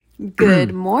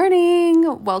Good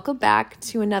morning. Welcome back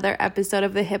to another episode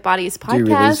of the Hit Bodies podcast. Do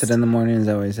you release it in the morning? Is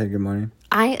that why you said good morning?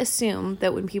 I assume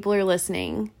that when people are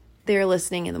listening, they're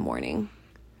listening in the morning.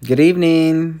 Good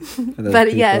evening.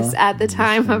 But yes, at the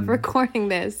time of recording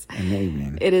this, in the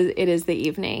evening. It is the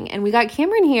evening. And we got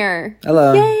Cameron here.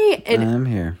 Hello. Yay. And I'm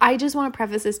here. I just want to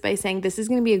preface this by saying this is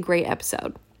going to be a great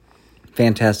episode.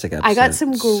 Fantastic episode. I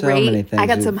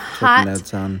got some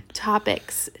hot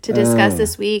topics to discuss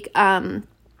this week.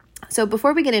 So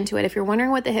before we get into it, if you're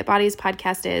wondering what the Hit Bodies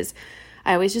podcast is,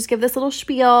 I always just give this little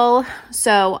spiel.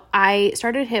 So I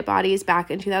started Hit Bodies back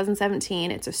in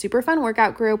 2017. It's a super fun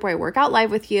workout group where I work out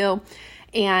live with you.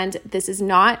 And this is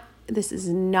not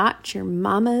your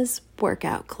mama's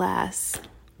workout class.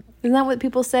 Isn't that what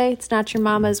people say? It's not your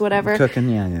mama's whatever. Cooking,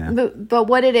 yeah. But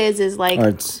what it is like... Or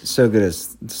it's so good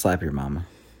as slap your mama.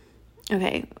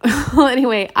 Okay. Well,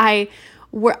 anyway, I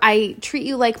treat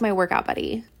you like my workout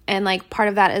buddy. And like part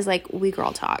of that is like we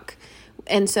girl talk.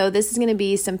 And so this is going to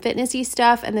be some fitnessy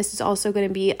stuff. And this is also going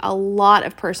to be a lot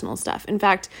of personal stuff. In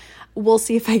fact, we'll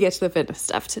see if I get to the fitness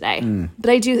stuff today. But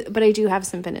I do have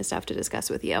some fitness stuff to discuss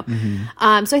with you.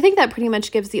 Mm-hmm. So I think that pretty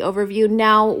much gives the overview.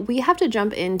 Now we have to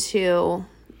jump into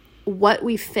what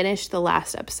we finished the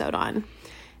last episode on.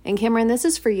 And Cameron, this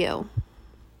is for you.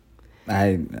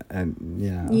 Yeah.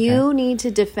 Okay. You need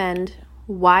to defend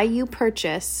why you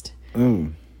purchased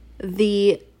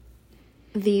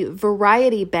the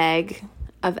variety bag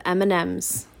of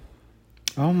M&Ms.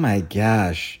 Oh my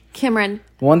gosh. Cameron.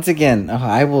 Once again,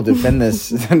 I will defend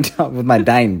this with my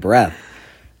dying breath.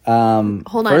 Hold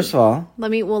on. First of all.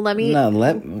 Let me. Go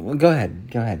ahead.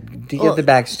 Do you give the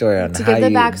backstory on how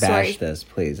you bash this,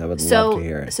 please? I would love to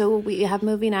hear it. So we have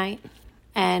movie night,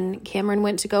 and Cameron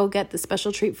went to go get the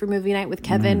special treat for movie night with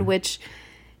Kevin, which,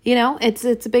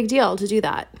 it's a big deal to do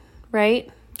that, right?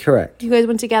 Correct. You guys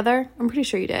went together? I'm pretty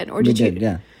sure you did. Or did you?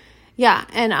 Yeah. Yeah,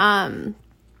 and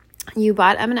you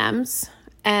bought M&Ms,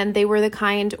 and they were the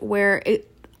kind where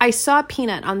I saw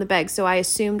peanut on the bag, so I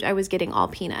assumed I was getting all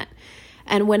peanut.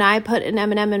 And when I put an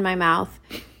M&M in my mouth,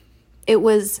 it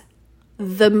was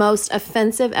the most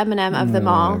offensive M&M of them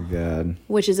all, God.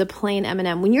 Which is a plain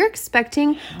M&M. When you're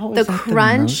expecting the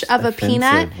crunch of a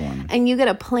peanut and you get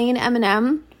a plain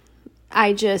M&M,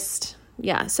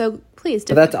 so please.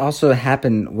 But that's also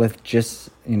happened with just,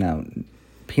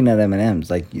 peanut M&Ms.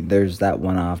 Like there's that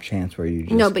one-off chance where you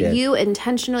just you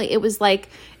intentionally, it was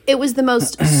the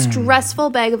most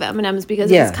stressful bag of M&Ms because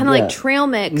it was kind of like trail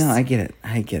mix. No, I get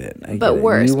it. But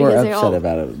worse. You were upset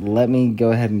about it. Let me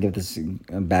go ahead and give this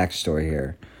a backstory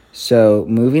here. So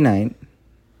movie night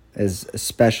is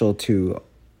special to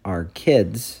our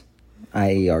kids,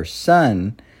 i.e. our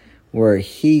son, where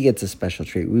he gets a special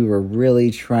treat. We were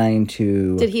really trying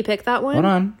to... Did he pick that one? Hold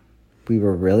on. We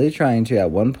were really trying to,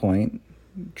 at one point,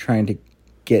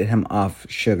 get him off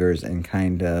sugars and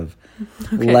kind of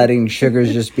letting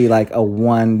sugars just be like a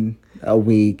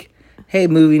week. Hey,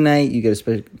 movie night, you get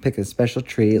to pick a special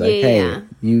treat. Like,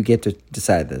 you get to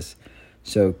decide this.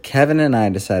 So Kevin and I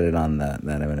decided on that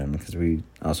M&M because we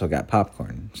also got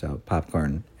popcorn. So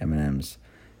popcorn, M&Ms.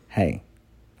 Hey,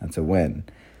 that's a win.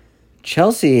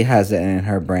 Chelsea has it in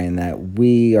her brain that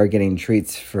we are getting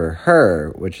treats for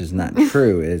her, which is not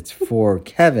true. It's for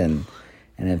Kevin.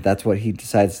 And if that's what he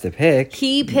decides to pick...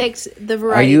 He picked the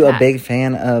variety Are you pack. A big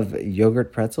fan of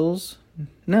yogurt pretzels?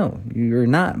 No, you're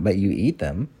not, but you eat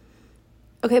them.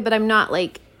 Okay, but I'm not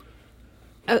like...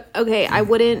 Okay, I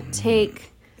wouldn't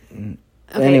take... Okay,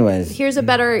 anyways. This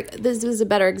is a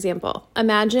better example.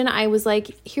 Imagine I was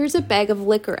like, here's a bag of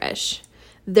licorice.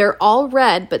 They're all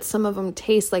red, but some of them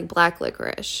taste like black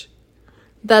licorice.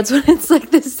 That's what it's like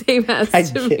the same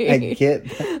as to me. I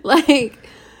get like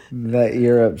that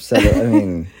you're upset. I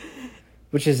mean,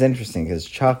 which is interesting because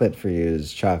chocolate for you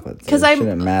is chocolate. Because it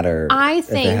shouldn't matter. I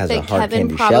think if it has that a hard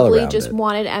Kevin probably just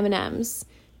wanted M&Ms,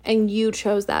 and you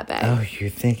chose that bag. Oh,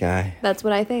 you think That's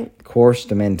what I think.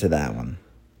 Coerced him into that one.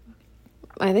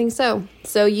 I think so.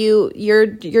 So your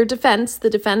defense, the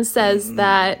defense says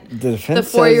that the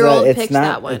 4-year-old picked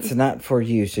that one. It's not for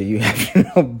you, so you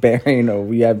have no bearing,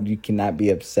 or you cannot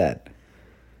be upset.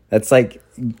 That's like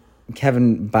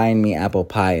Kevin buying me apple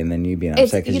pie and then you being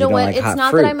upset because you don't like hot fruit. It's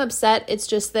not that I'm upset. It's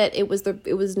just that it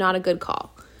was not a good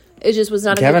call. It just was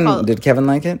not a good call. Did Kevin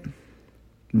like it?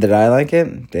 Did I like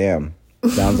it? Damn.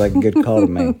 Sounds like a good call to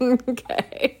me.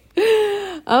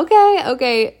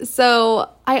 Okay. So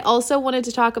I also wanted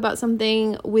to talk about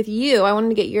something with you. I wanted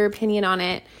to get your opinion on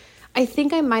it. I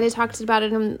think I might have talked about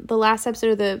it in the last episode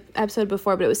or the episode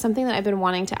before, but it was something that I've been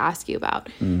wanting to ask you about.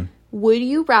 Would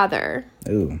you rather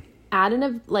at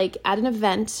an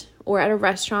event or at a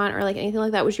restaurant or like anything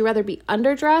like that, would you rather be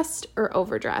underdressed or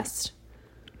overdressed?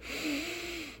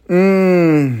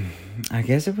 I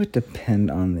guess it would depend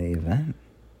on the event.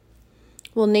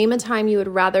 Well, name a time you would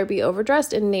rather be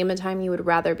overdressed and name a time you would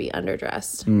rather be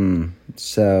underdressed.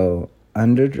 So,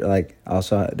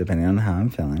 also depending on how I'm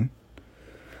feeling.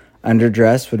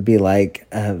 Underdressed would be like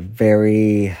a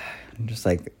very, just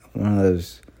like one of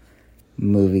those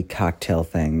movie cocktail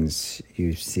things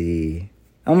you see.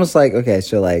 Almost like, okay,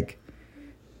 so like,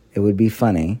 it would be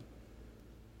funny.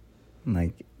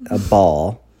 Like a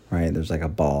ball, right? There's like a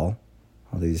ball.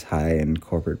 All these high-end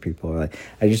corporate people are like...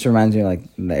 It just reminds me of, like,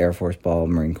 the Air Force ball,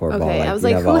 Marine Corps ball. Okay, I was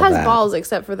like, who has balls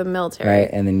except for the military? Right,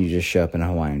 and then you just show up in a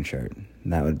Hawaiian shirt.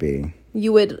 That would be...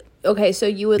 You would... Okay, so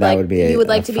you would like... You would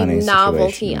like to be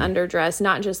novelty underdressed,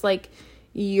 not just, like,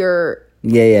 your...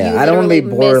 Yeah. I don't want to be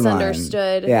borderline.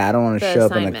 Misunderstood. Yeah, I don't want to show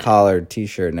up in a collared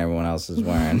T-shirt and everyone else is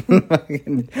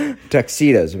wearing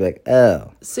tuxedos. Be like,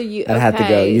 oh. So you... I'd have to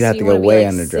go... You'd have to go way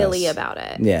underdressed. Silly about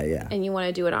it. Yeah. And you want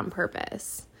to do it on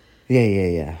purpose.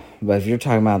 Yeah. But if you're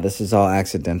talking about this is all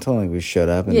accidental, like we showed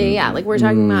up and... Yeah, like we're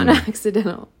talking about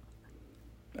accidental.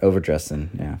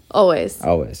 Overdressing, yeah. Always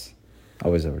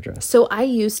overdressed. So I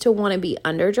used to want to be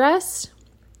underdressed,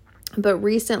 but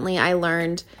recently I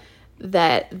learned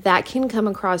that can come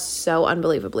across so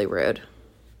unbelievably rude.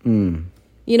 You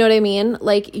know what I mean?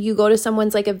 Like you go to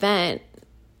someone's like event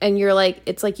and you're like,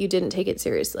 it's like you didn't take it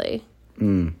seriously.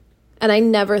 And I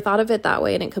never thought of it that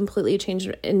way, and it completely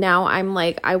changed. And now I'm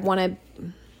like, I want to,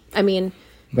 I mean,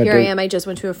 I am. I just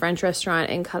went to a French restaurant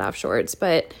and cut off shorts,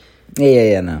 but...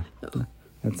 Yeah, no.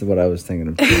 That's what I was thinking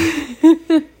of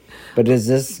too. But does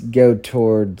this go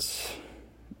towards,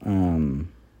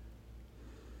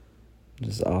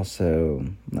 just also,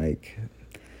 like,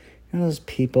 you know those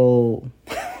people,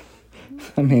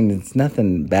 I mean, it's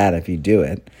nothing bad if you do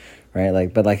it. Right,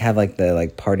 like, but like have like the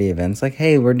like party events, like,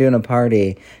 hey, we're doing a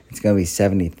party. It's gonna be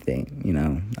 70 theme, you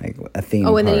know, like a theme.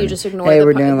 Oh, and party. then you just ignore. Hey,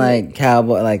 we're doing like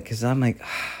cowboy, like, because I'm like,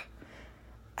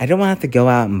 I don't want to have to go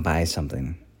out and buy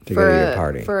something to go to your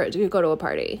party. To go to a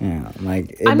party. Yeah,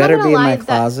 like it better be in my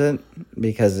closet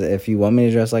because if you want me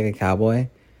to dress like a cowboy,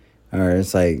 or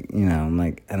it's like, you know, I'm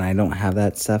like, and I don't have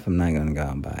that stuff, I'm not gonna go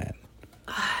out and buy it.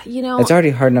 You know, it's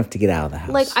already hard enough to get out of the house.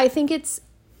 Like I think it's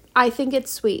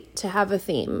sweet to have a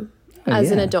theme.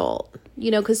 As an adult, you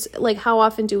know, because like how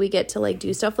often do we get to like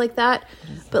do stuff like that?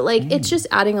 But like it's just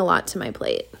adding a lot to my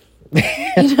plate,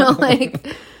 you know,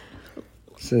 like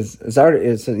it's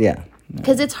already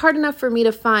because it's hard enough for me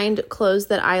to find clothes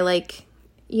that I like,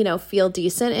 you know, feel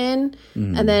decent in,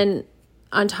 and then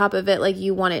on top of it, like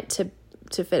you want it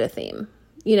to fit a theme,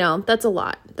 you know, that's a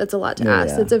lot to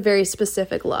ask. It's a very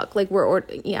specific look. Like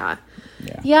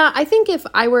Yeah, I think if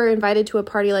I were invited to a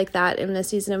party like that in this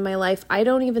season of my life, I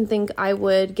don't even think I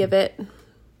would give it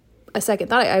a second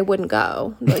thought. I wouldn't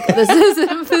go. Like this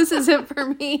isn't for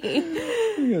me.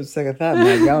 You have a second thought,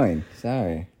 I'm not going.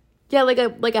 Sorry. Yeah, like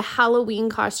a Halloween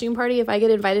costume party. If I get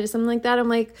invited to something like that, I'm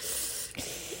like,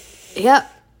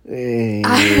 yep.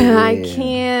 I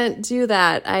can't do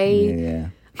that.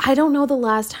 I don't know the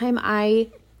last time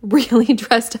I really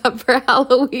dressed up for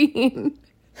Halloween.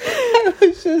 I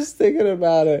was just thinking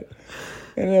about it.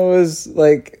 And it was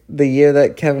like the year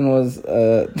that Kevin was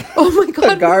oh my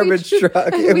God, a garbage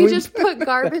truck. We just put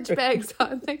garbage bags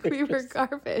on like we were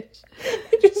garbage.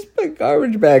 We just put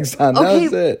garbage bags on. Okay,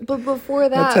 that was it. But before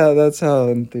that... That's how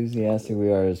enthusiastic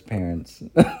we are as parents.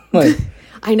 Like,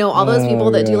 I know, all those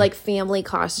people that do like family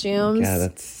costumes. Yeah,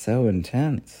 that's so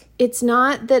intense. It's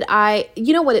not that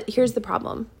you know what, here's the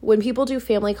problem. When people do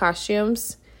family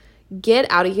costumes, get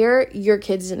out of here, your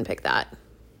kids didn't pick that.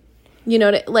 You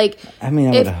know, like... I mean,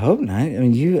 I would hope not. I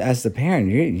mean, you as the parent,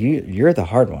 you're the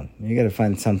hard one. You got to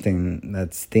find something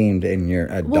that's themed in your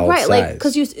adult size. Like,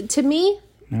 because to me,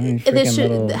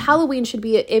 Halloween should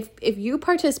be... If you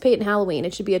participate in Halloween,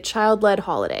 it should be a child-led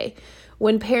holiday.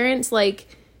 When parents, like,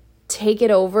 take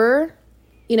it over...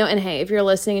 You know, and hey, if you're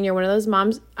listening and you're one of those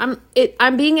moms,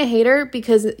 I'm being a hater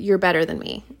because you're better than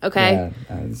me. Okay,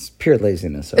 yeah, it's pure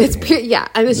laziness. It's pure. Yeah,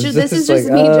 this is just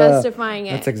me justifying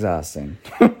it. That's exhausting.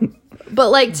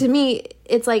 But like to me,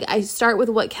 it's like I start with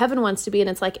what Kevin wants to be, and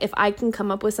it's like if I can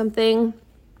come up with something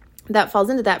that falls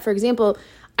into that. For example,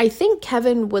 I think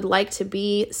Kevin would like to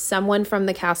be someone from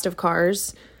the cast of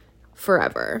Cars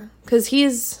forever because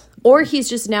he's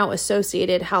just now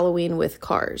associated Halloween with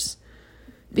Cars.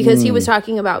 Because he was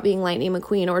talking about being Lightning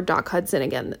McQueen or Doc Hudson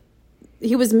again.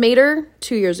 He was Mater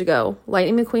 2 years ago,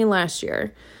 Lightning McQueen last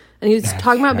year. And he was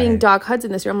talking about being Doc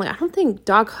Hudson this year. I'm like, I don't think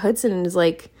Doc Hudson is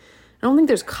like... I don't think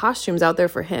there's costumes out there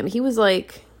for him. He was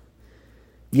like...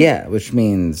 Yeah, which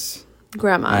means...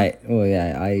 Grandma.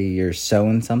 You're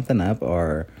sewing something up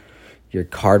or you're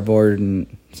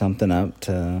cardboarding something up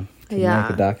to make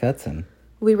a Doc Hudson.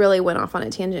 we really went off on a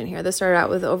tangent here. This started out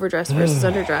with overdress versus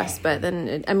underdress, but then,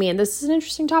 this is an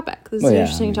interesting topic.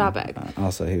 Topic.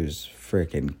 Also, he was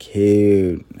freaking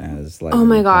cute as like. Oh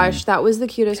my gosh, that was the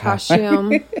cutest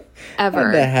costume ever.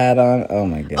 Had the hat on. Oh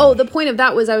my god. Oh, the point of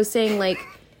that was I was saying like,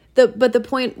 the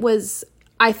point was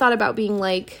I thought about being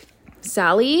like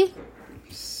Sally,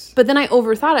 but then I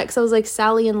overthought it because I was like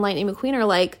Sally and Lightning McQueen are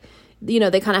like, they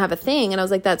kind of have a thing, and I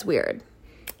was like, that's weird.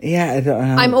 Yeah,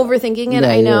 I'm overthinking it. Yeah,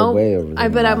 I know, way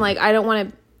overthinking but I'm like, I don't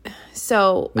want to.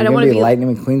 So I don't want to be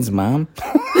Lightning McQueen's mom.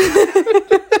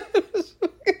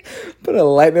 Put a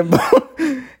lightning bolt.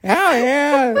 Oh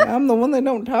yeah, I'm the one they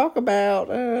don't talk about.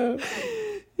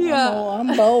 Yeah,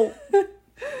 I'm Bolt.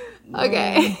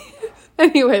 Okay.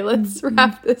 Anyway, let's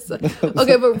wrap this up.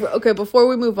 Okay, before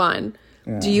we move on,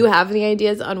 do you have any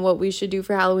ideas on what we should do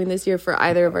for Halloween this year for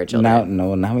either of our children?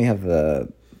 Now we have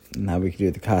now we can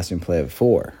do the costume play of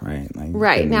 4, right? Like,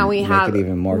 right, now we have it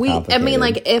even more complicated.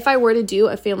 Like if I were to do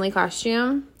a family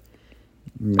costume,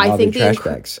 I think trash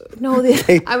bags. No,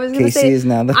 I was going to say is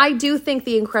now I do think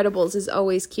The Incredibles is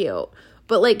always cute,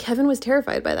 but like Kevin was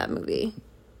terrified by that movie.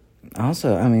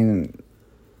 Also, I mean,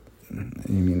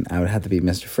 I would have to be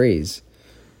Mr. Freeze,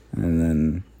 and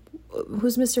then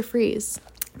who's Mr. Freeze?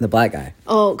 The black guy.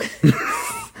 Oh,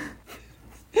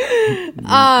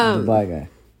 the black guy.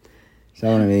 So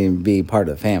I want to be part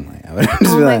of the family. I would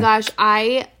oh my gosh,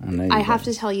 I have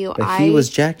to tell you, but he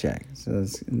was Jack. So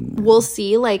we'll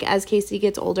see. Like as Casey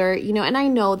gets older, and I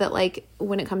know that like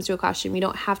when it comes to a costume, you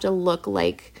don't have to look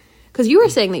like. Because you were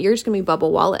saying that you're just gonna be Bubba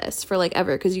Wallace for like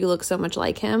ever because you look so much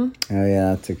like him. Oh yeah,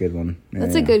 that's a good one. Yeah,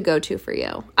 that's a good go-to for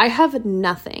you. I have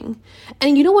nothing,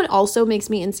 and you know what also makes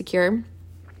me insecure?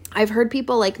 I've heard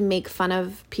people like make fun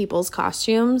of people's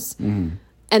costumes,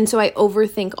 and so I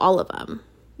overthink all of them.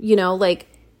 Like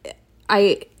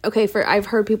I've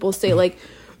heard people say like,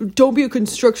 don't be a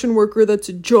construction worker, that's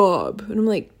a job. And I'm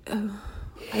like,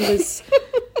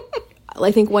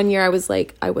 I think one year I was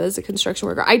a construction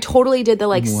worker. I totally did the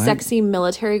like sexy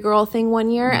military girl thing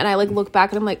one year. And I like look back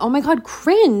and I'm like, oh my God,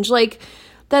 cringe. Like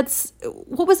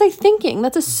what was I thinking?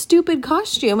 That's a stupid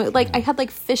costume. Like I had like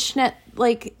fishnet,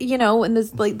 like, and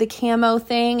this like the camo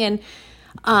thing. And,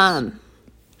 I'm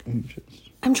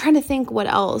trying to think what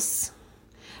else.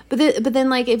 But then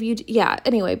like if you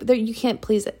anyway, but you can't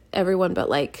please everyone. But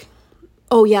like,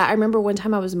 oh yeah, I remember one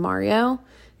time I was Mario.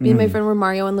 Me and my friend were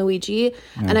Mario and Luigi,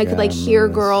 and I could like hear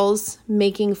girls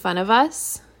making fun of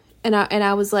us, and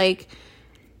I was like,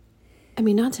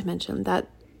 not to mention that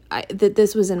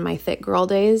this was in my thick girl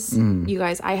days. You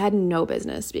guys, I had no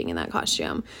business being in that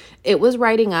costume. It was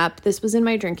riding up. This was in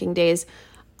my drinking days.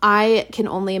 I can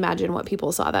only imagine what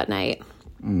people saw that night.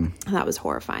 That was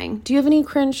horrifying. Do you have any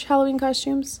cringe Halloween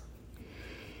costumes?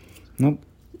 Nope.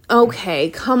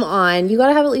 Okay, come on. You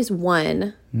gotta have at least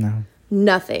one. No.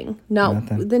 Nothing. No.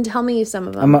 Nothing. Then tell me some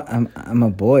of them. I'm a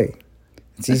boy.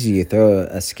 It's easy. You throw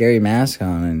a scary mask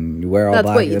on and you wear all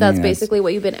black. That's basically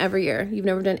what you've been every year. You've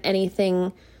never done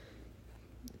anything.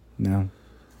 No.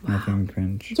 Nothing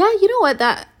cringe. Yeah, you know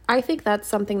what? I think that's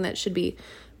something that should be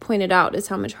pointed out is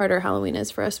how much harder Halloween is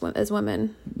for us as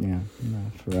women. Yeah,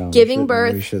 no, for real. Giving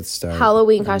birth, we should start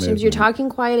Halloween costumes. You're talking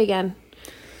quiet again.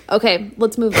 Okay,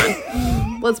 let's move on.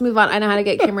 I know how to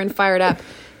get Cameron fired up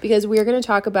because we're going to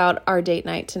talk about our date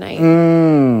night tonight.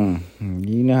 You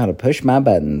know how to push my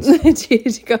buttons.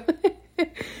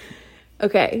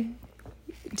 Okay.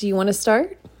 Do you want to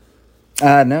start?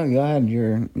 No, go ahead.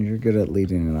 You're good at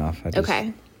leading it off.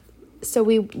 Okay. So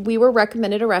we were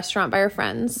recommended a restaurant by our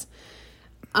friends.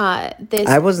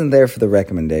 I wasn't there for the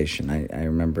recommendation. I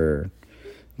remember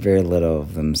very little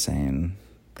of them saying.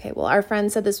 Okay, well, our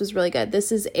friend said this was really good.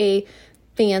 This is a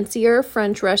fancier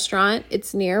French restaurant.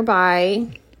 It's nearby,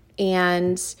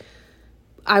 and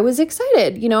I was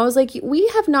excited. I was like,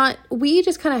 we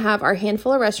just kind of have our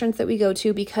handful of restaurants that we go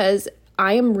to because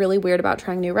I am really weird about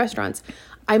trying new restaurants.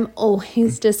 I'm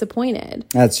always disappointed.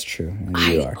 That's true.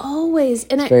 You are. Always.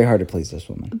 And it's very hard to please this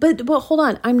woman. But hold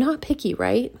on. I'm not picky,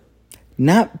 right?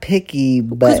 Not picky,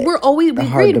 but because we're always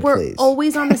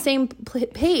on the same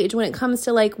page when it comes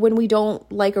to like when we don't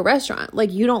like a restaurant.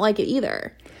 Like you don't like it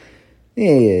either.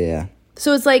 Yeah.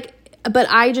 So it's like, but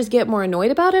I just get more annoyed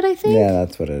about it. I think. Yeah,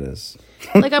 that's what it is.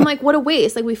 Like I'm like, what a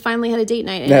waste! Like we finally had a date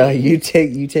night. No, you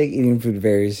take eating food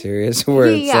very serious. Where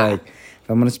it's like, if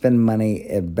I'm gonna spend money,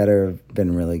 it better have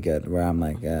been really good. Where I'm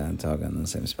like, it's all going in the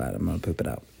same spot. I'm gonna poop it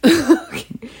out.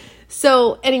 Okay.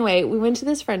 So anyway, we went to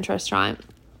this French restaurant.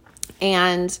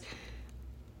 And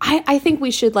I think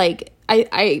we should like,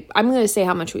 I'm going to say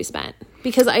how much we spent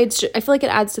because I feel like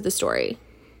it adds to the story.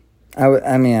 You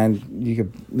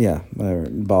could, whatever,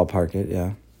 ballpark it,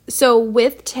 yeah. So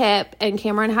with tip, and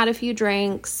Cameron had a few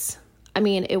drinks, I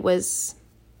mean, it was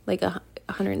like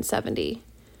 170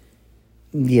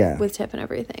 Yeah. with tip and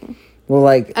everything. Well,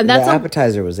 like, And the that's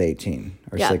appetizer was 18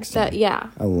 or 16. It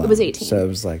was 18. So it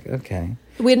was like, okay.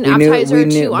 We had an appetizer,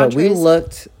 two but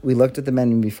entrees. we looked at the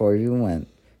menu before we even went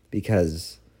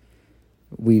because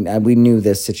we knew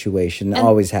this situation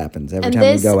always happens every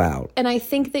time we go out. And I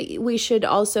think that we should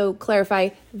also clarify,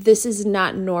 this is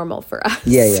not normal for us.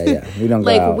 Yeah. We don't go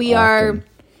like out often.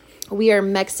 we are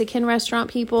Mexican restaurant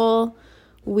people.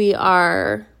 We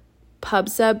are pub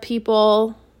sub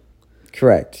people.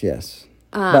 Correct, yes.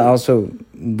 But also,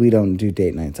 we don't do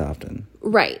date nights often.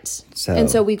 Right. So.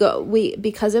 And so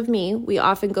because of me, we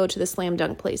often go to the slam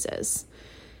dunk places.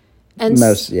 And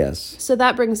yes. So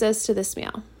that brings us to this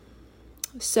meal.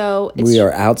 So we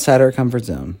are outside our comfort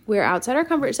zone. We're outside our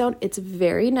comfort zone. It's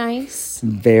very nice.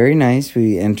 Very nice.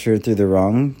 We entered through the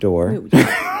wrong door.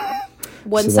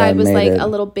 One side was like a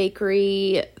little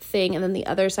bakery thing, and then the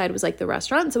other side was like the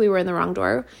restaurant. So we were in the wrong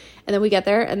door. And then we get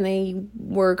there, and they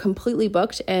were completely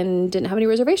booked and didn't have any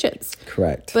reservations.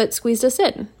 Correct. But squeezed us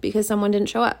in because someone didn't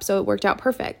show up. So it worked out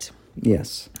perfect.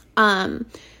 Yes.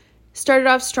 Started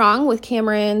off strong with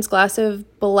Cameron's glass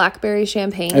of blackberry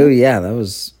champagne. Oh, yeah. That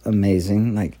was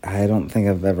amazing. Like, I don't think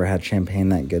I've ever had champagne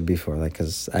that good before. Like,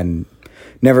 because I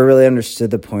never really understood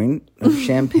the point of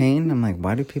champagne. I'm like,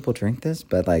 why do people drink this?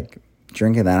 But, like,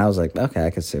 drinking that, I was like, okay,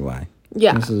 I could see why.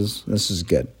 Yeah. This is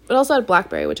good. It also had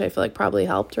blackberry, which I feel like probably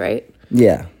helped, right?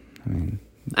 Yeah. I mean,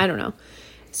 I don't know.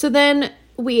 So then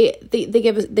they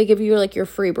give you like your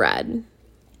free bread,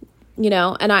 you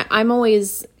know, and I'm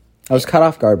always... I was caught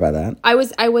off guard by that. I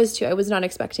was too. I was not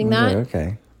expecting that. Like,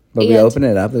 okay. But we open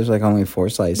it up. There's like only 4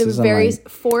 slices. There were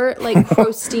four like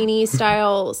crostini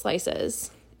style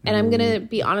slices. And I'm going to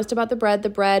be honest about the bread. The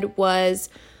bread was...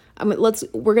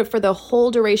 we're good for the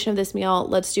whole duration of this meal.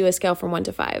 Let's do a scale from 1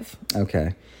 to 5.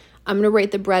 Okay. I'm going to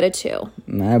rate the bread a 2.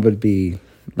 I would be.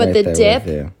 But right the there with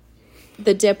you.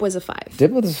 The dip was a 5.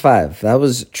 Dip was a 5. That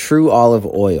was true olive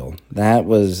oil. That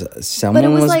was someone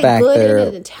but it was like back good there in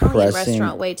an Italian pressing,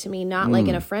 restaurant way to me, not like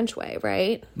in a French way,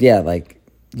 right? Yeah, like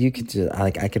you could just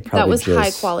I could probably that was just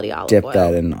high quality olive dip oil.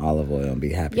 that in olive oil and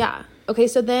be happy. Yeah. Okay.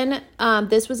 So then,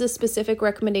 this was a specific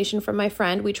recommendation from my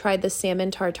friend. We tried the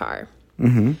salmon tartare.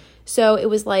 Mm-hmm. So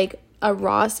it was like a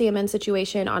raw salmon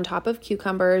situation on top of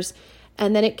cucumbers,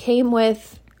 and then it came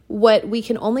with what we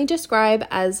can only describe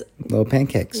as little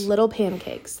pancakes.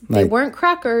 They weren't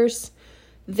crackers.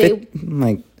 Like and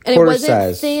quarter it wasn't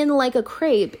size. thin like a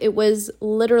crepe. It was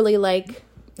literally like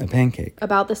a pancake,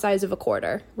 about the size of a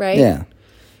quarter, right? Yeah,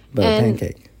 but a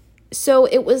pancake. So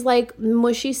it was like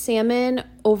mushy salmon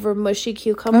over mushy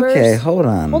cucumbers. Okay, hold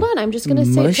on. I'm just gonna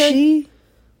say mushy.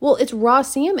 Well, it's raw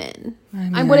salmon.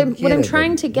 What I'm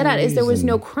trying to get at is there was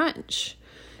no crunch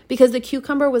because the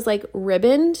cucumber was like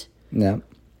ribboned. Yeah.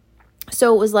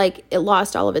 So it was like it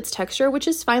lost all of its texture, which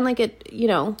is fine. Like it, you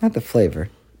know. Not the flavor.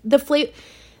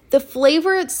 The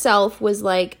flavor itself was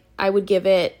like, I would give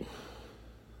it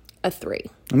a 3.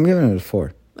 I'm giving it a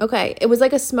 4. Okay, it was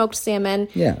like a smoked salmon.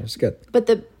 Yeah, it was good. But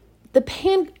the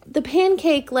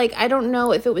pancake, like I don't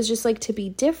know if it was just like to be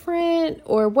different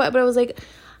or what, but I was like,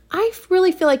 I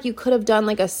really feel like you could have done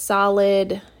like a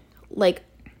solid, like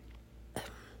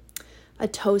a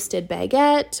toasted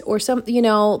baguette or something, you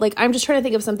know, like I'm just trying to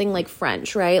think of something like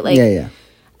French, right? Like, yeah.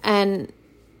 And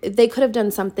they could have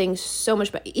done something so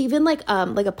much better. Even like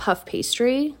a puff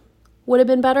pastry would have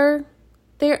been better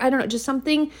there. I don't know, just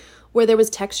something where there was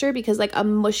texture, because like a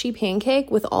mushy pancake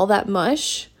with all that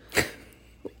mush,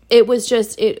 it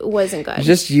wasn't good.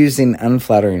 Just using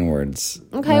unflattering words.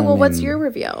 Okay, what's your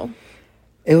review?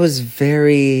 It was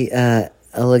very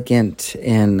elegant,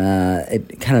 and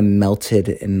it kind of melted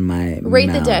in my Rate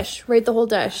mouth. the dish. Rate the whole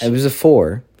dish. It was a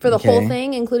 4. For the whole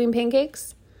thing, including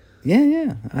pancakes?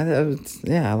 Yeah.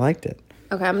 I liked it.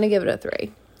 Okay, I'm going to give it a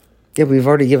 3. Yeah, we've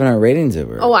already given our ratings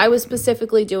over. Oh, I was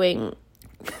specifically doing...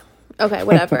 Okay,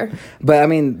 whatever. But, I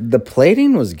mean, the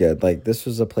plating was good. Like, this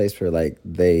was a place where, like,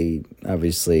 they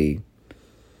obviously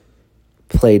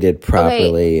plated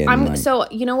properly. Okay, and so,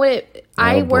 you know what?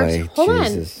 I worked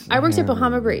at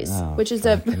Bahama Breeze, which is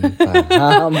a...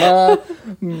 Bahama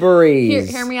Breeze.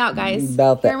 Hear me out, guys.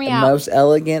 About the most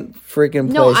elegant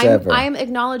freaking place ever. I am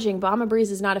acknowledging Bahama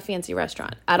Breeze is not a fancy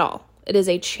restaurant at all. It is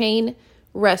a chain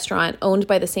restaurant owned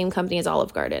by the same company as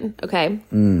Olive Garden, okay?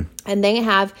 And they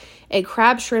have a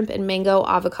crab, shrimp, and mango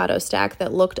avocado stack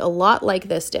that looked a lot like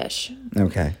this dish.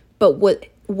 Okay. But what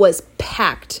was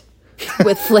packed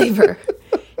with flavor.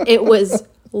 It was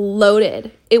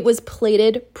loaded. It was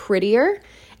plated prettier,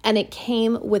 and it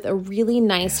came with a really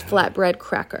nice flatbread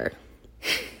cracker.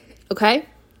 Okay?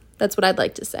 That's what I'd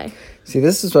like to say. See,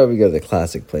 this is why we go to the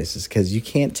classic places, because you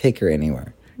can't take her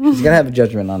anywhere. She's going to have a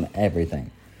judgment on everything.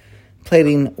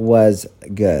 Plating was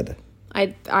good. I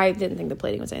didn't think the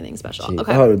plating was anything special. Gee.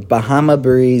 Okay. Oh, Bahama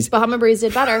Breeze. Bahama Breeze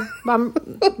did better.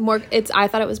 I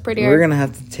thought it was prettier. We're gonna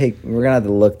have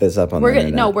to look this up on the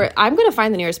internet. I'm gonna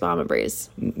find the nearest Bahama Breeze.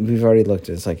 We've already looked.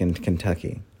 It's like in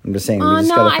Kentucky. I'm just saying. We just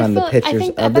No, gotta find the pictures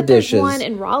of the dishes. There's one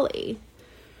in Raleigh.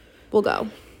 We'll go.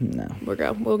 No,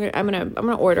 I'm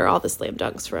gonna order all the slam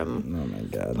dunks from. Oh my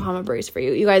god. Bahama Breeze for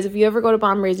you. You guys, if you ever go to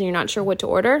Bahama Breeze and you're not sure what to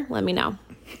order, let me know.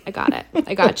 I got it.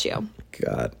 I got you.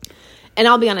 God. And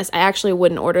I'll be honest, I actually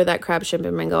wouldn't order that crab, shrimp,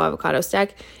 and mango avocado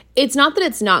stack. It's not that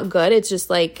it's not good. It's just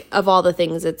like, of all the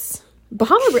things, it's...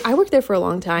 Bahama Breeze, I worked there for a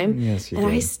long time. Yes, you and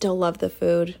did. I still love the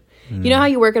food. You know how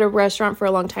you work at a restaurant for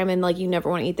a long time and, like, you never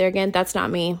want to eat there again? That's not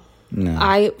me. No.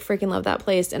 I freaking love that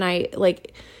place. And I,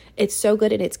 like... It's so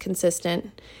good and it's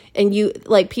consistent. And you,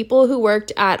 like, people who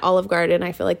worked at Olive Garden,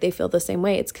 I feel like they feel the same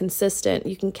way. It's consistent.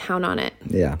 You can count on it.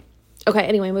 Yeah. Okay,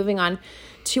 anyway, moving on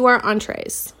to our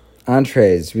entrees.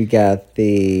 Entrees. We got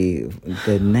the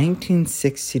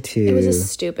 1962. It was a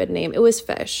stupid name. It was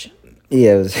fish.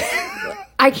 Yeah, it was.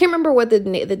 I can't remember what the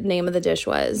name of the dish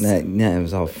was. No, it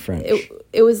was all French.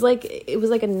 It was like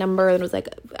a number, and it was like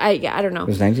I don't know. It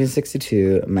was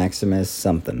 1962 Maximus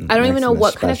something. I don't even know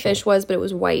what kind of special. fish was, but it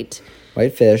was white.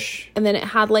 White fish. And then it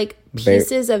had like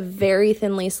pieces of very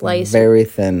thinly sliced, very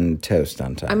thin toast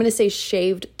on top. I'm gonna say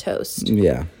shaved toast.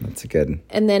 Yeah, that's a good.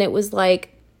 And then it was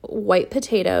like white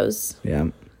potatoes. Yeah.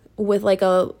 With like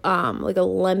a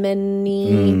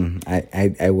lemony.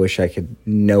 I wish I could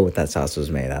know what that sauce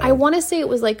was made out of. I want to say it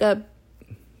was like a.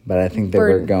 But I think they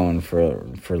were going for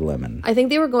lemon. I think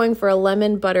they were going for a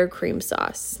lemon butter cream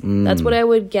sauce. That's what I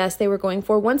would guess they were going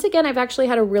for. Once again, I've actually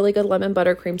had a really good lemon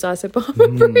butter cream sauce at Bahama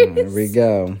Breeze. Here we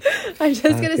go. I'm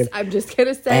just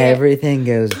gonna say everything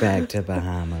goes back to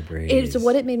Bahama Breeze. It's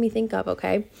what it made me think of.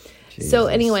 Okay, so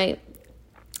anyway,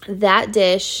 that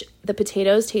dish, the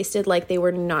potatoes tasted like they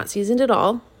were not seasoned at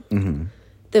all. Mm-hmm.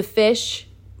 The fish,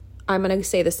 I'm gonna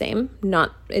say the same.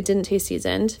 It didn't taste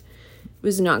seasoned. It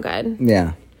was not good.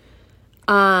 Yeah.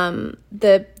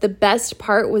 The best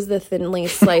part was the thinly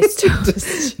sliced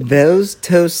toast. Those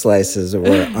toast slices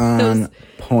were on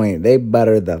point. They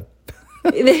buttered the.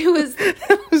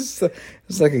 It was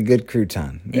like a good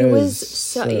crouton. It was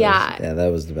so yeah. Yeah,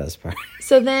 that was the best part.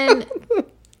 So then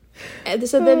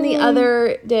the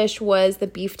other dish was the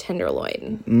beef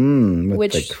tenderloin.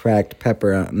 With the cracked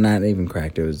pepper, not even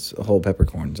cracked. It was whole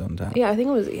peppercorns on top. Yeah, I think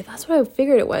it was. That's what I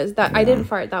figured it was. That I didn't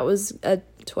fart. That was a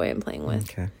toy I'm playing with.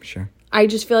 Okay, sure. I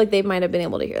just feel like they might have been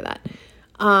able to hear that.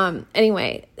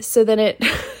 Anyway, so then it.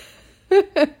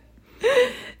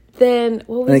 Then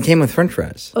what was? And it came with French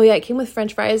fries. Oh yeah, it came with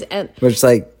French fries and. Which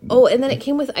like. Oh, and then it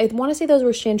came with. I want to say those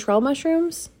were chanterelle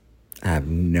mushrooms. I have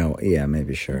no. Yeah,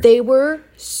 maybe sure. They were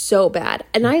so bad,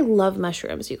 and I love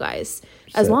mushrooms, you guys.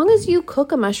 As long as you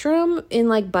cook a mushroom in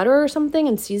like butter or something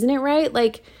and season it right,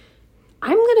 like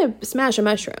I'm gonna smash a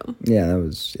mushroom. Yeah, that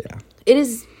was It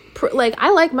is like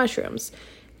I like mushrooms,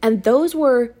 and those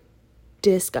were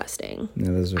disgusting.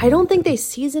 Yeah, those were I don't think they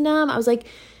seasoned them. I was like,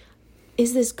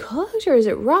 is this cooked or is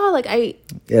it raw? Like Yeah,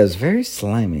 it was very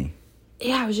slimy.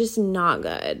 Yeah, it was just not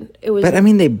good. It was. But I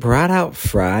mean, they brought out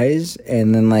fries,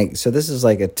 and then like, so this is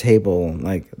like a table.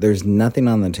 Like, there's nothing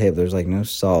on the table. There's like no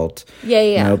salt.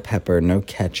 Yeah. No pepper, no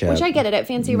ketchup. Which I get it. At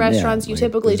fancy restaurants, you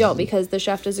typically don't because the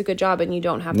chef does a good job, and you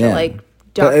don't have to like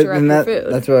doctor up your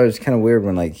food. That's why it was kind of weird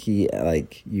when like you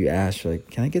asked like,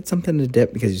 can I get something to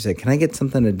dip? Because you said, can I get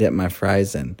something to dip my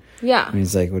fries in? Yeah. And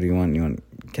he's like, what do you want? You want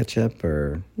ketchup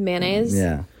or mayonnaise?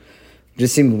 Yeah. It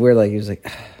just seemed weird. Like he was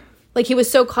like. Like he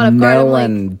was so caught off guard. No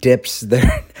one dips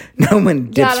there. No one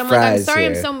dips I'm fries. like, I'm sorry,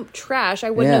 here. I'm so trash.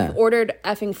 I wouldn't have ordered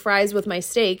effing fries with my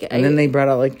steak. And then they brought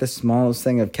out like the smallest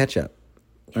thing of ketchup,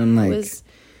 and like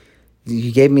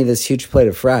you gave me this huge plate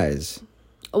of fries.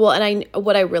 Well, and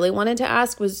what I really wanted to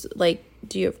ask was like,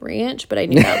 do you have ranch? But I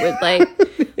knew that would like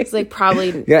it's like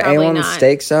probably A1 not.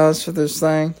 Steak sauce for this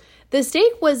thing. The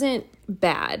steak wasn't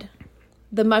bad.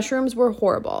 The mushrooms were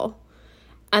horrible,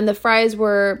 and the fries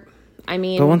were. I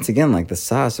mean, but once again, like the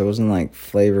sauce, it wasn't like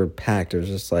flavor packed. It was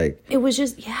just like it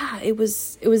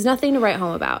was nothing to write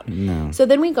home about. No. So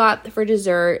then we got for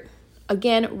dessert,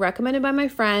 again recommended by my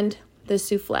friend, the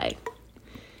souffle.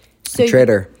 So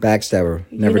traitor, backstabber,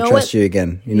 never trust you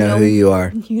again. You know who you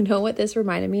are. You know what this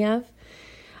reminded me of?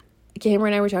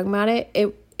 Cameron and I were talking about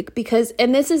it. Because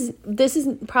this is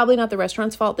probably not the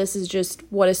restaurant's fault. This is just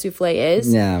what a souffle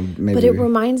is. Yeah, maybe. But it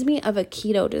reminds me of a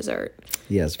keto dessert.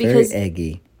 Yes, very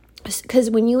eggy. because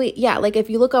when you eat, like if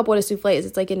you look up what a souffle is,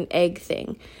 it's like an egg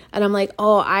thing. And I'm like,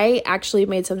 oh, I actually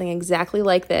made something exactly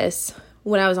like this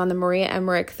when I was on the Maria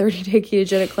Emmerich 30-day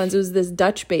ketogenic cleanse. It was this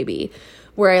Dutch baby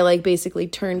where I like basically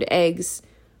turned eggs,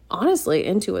 honestly,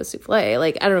 into a souffle.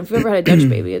 Like, I don't know if you've ever had a Dutch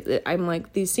baby. I'm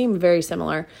like, these seem very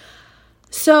similar.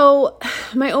 So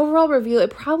my overall review, it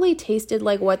probably tasted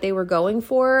like what they were going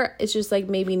for. It's just like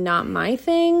maybe not my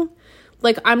thing.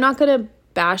 Like, I'm not going to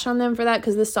bash on them for that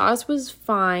because the sauce was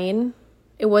fine.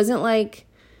 It wasn't like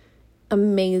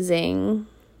amazing.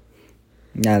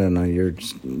 I don't know. You're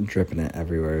just dripping it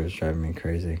everywhere. It was driving me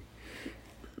crazy.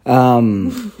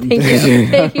 Thank you.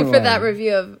 Thank you for that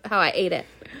review of how I ate it.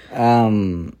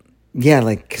 Yeah,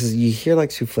 like, because you hear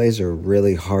like souffles are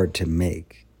really hard to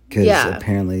make. Because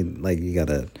apparently, like, you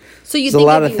gotta. So you think a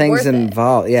lot of things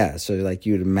involved. Yeah, so like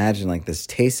you'd imagine like this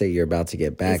taste that you're about to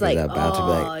get back is like, about to be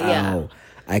like, oh,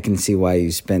 I can see why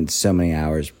you spent so many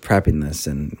hours prepping this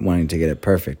and wanting to get it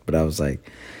perfect. But I was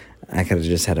like, I could have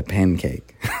just had a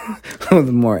pancake with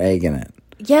more egg in it.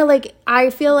 Yeah, like I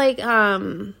feel like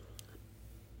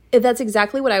that's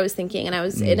exactly what I was thinking, and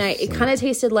it kind of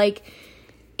tasted like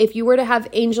if you were to have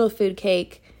angel food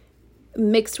cake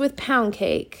mixed with pound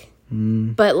cake.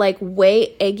 But like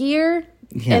way eggier,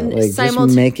 and like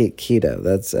just make it keto.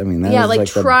 That's like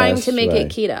trying to make it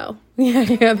keto.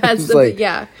 That's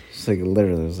Just like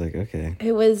literally, I was like, okay.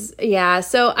 It was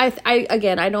So I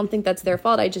again, I don't think that's their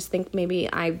fault. I just think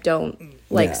maybe I don't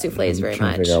like souffles very much. I'm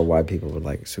trying to figure out why people would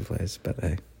like souffles, but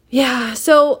hey. Yeah.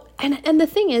 So and the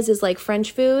thing is like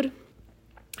French food.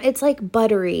 It's like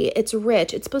buttery. It's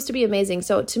rich. It's supposed to be amazing.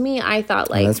 So to me, I thought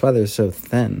like that's why they're so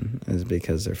thin is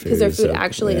because their food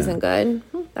actually isn't good.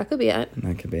 That could be it.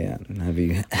 That could be it.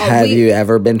 Have you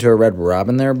ever been to a Red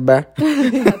Robin there, Beth?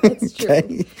 Yeah, that's true.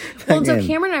 Okay. Well, so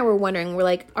Cameron and I were wondering, we're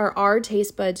like, are our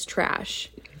taste buds trash?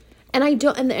 And I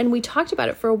don't, and we talked about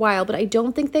it for a while, but I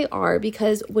don't think they are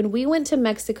because when we went to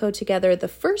Mexico together the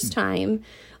first time,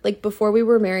 like before we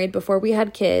were married, before we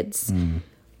had kids,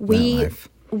 we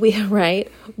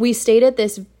stayed at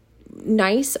this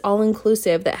nice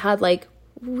all-inclusive that had like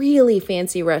really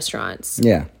fancy restaurants.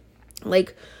 Yeah.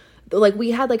 Like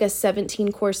we had like a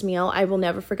 17-course meal. I will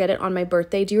never forget it on my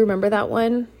birthday. Do you remember that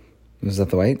one? Was that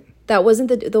the white? That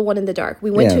wasn't the one in the dark.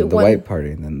 We went to the white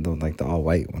party and then the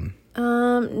all-white one.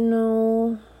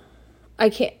 No. I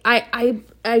can't.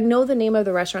 I know the name of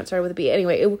the restaurant started with a B.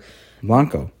 Anyway.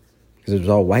 Blanco. Because it was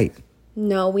all white.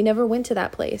 No, we never went to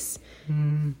that place.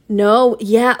 No,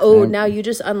 yeah. Oh, now you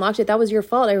just unlocked it. That was your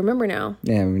fault. I remember now.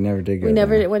 Yeah, we never did go. We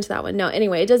never went to that one. No,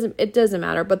 anyway, it doesn't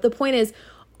matter. But the point is,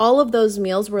 all of those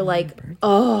meals were like,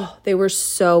 they were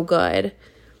so good.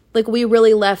 Like we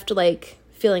really left like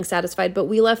feeling satisfied. But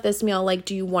we left this meal like,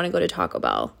 do you want to go to Taco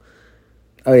Bell?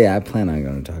 Oh yeah, I plan on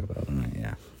going to Taco Bell tonight.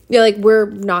 Yeah. Yeah, like we're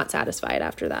not satisfied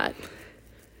after that,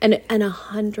 and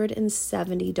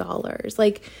 $170,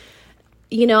 like,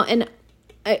 and.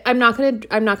 I'm not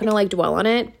gonna like dwell on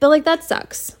it, but like that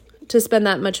sucks to spend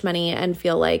that much money and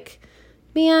feel like,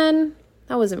 man,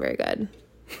 that wasn't very good.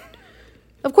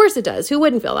 Of course it does. Who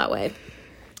wouldn't feel that way?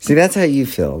 See, that's how you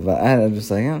feel, but I'm just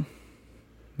like, it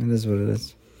is what it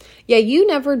is. Yeah, you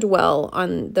never dwell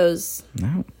on those.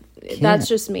 No, that's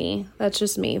just me. That's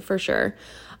just me for sure.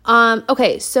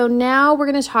 Okay, so now we're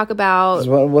gonna talk about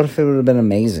what if it would have been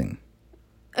amazing.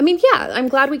 I mean, yeah, I'm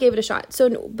glad we gave it a shot. So,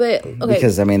 but, okay.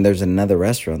 Because, there's another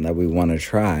restaurant that we want to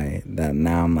try that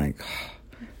now I'm like,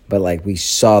 but, like, we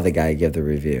saw the guy give the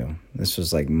review. This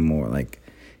was, like, more, like,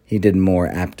 he did more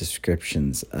apt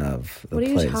descriptions of the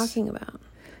place. What are you talking about?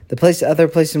 The other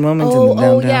place in Wilmington, the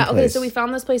downtown yeah, place. Okay, so we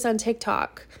found this place on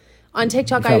TikTok. On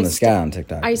TikTok, I found this guy on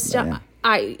TikTok. I stumbled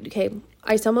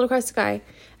across this guy, and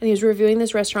he was reviewing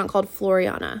this restaurant called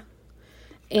Floriana.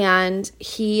 And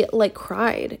he like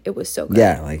cried. It was so good.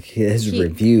 Yeah, like his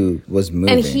review was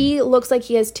moving. And he looks like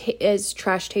he has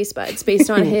trash taste buds based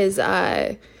on his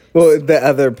well, the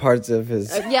other parts of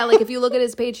his like if you look at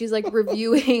his page, he's like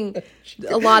reviewing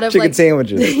a lot of chicken like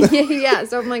sandwiches. yeah.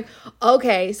 So I'm like,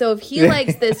 okay, so if he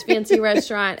likes this fancy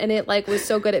restaurant and it like was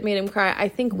so good it made him cry, I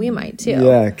think we might too.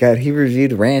 Yeah, God, he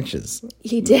reviewed ranches.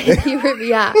 He did.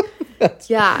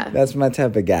 That's my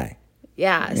type of guy.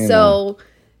 Yeah. So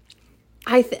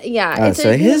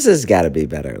so his has got to be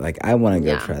better. Like, I want to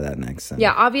go try that next time.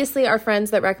 Yeah, obviously, our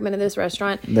friends that recommended this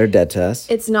restaurant, they're dead to us.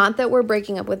 It's not that we're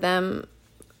breaking up with them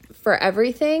for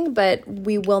everything, but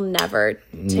we will never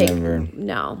take...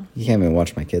 No. You can't even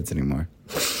watch my kids anymore.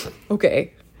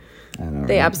 Okay. I know.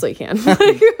 They absolutely can.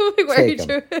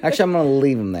 Actually, I'm going to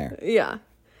leave them there. Yeah.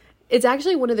 It's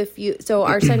actually one of the few... So,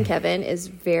 our son, Kevin, is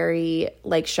very,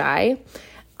 like, shy.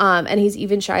 And he's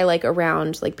even shy, like,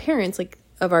 around, like, parents, like,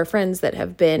 of our friends that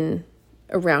have been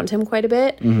around him quite a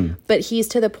bit. But he's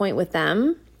to the point with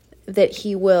them that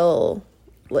he will,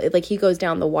 like, he goes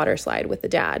down the water slide with the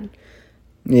dad.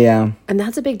 Yeah. And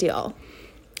that's a big deal.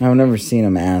 I've never seen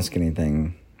him ask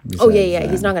anything. Oh, yeah.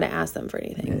 He's not going to ask them for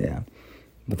anything. Yeah.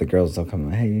 But the girls, they'll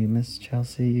come, hey, Miss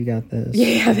Chelsea, you got this.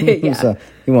 Yeah. So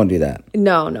he won't do that.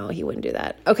 No, he wouldn't do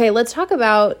that. Okay, let's talk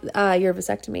about your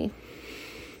vasectomy.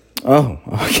 Oh,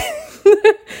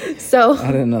 okay. So I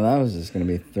didn't know that was just going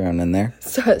to be thrown in there.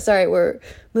 So, sorry, we're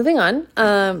moving on.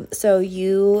 So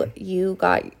you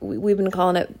got, we've been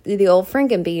calling it the old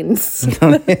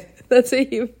Frankenbeans. That's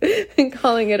what you've been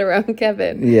calling it around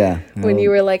Kevin. Yeah. When you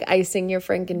were like icing your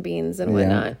Frankenbeans and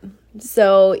whatnot. Yeah.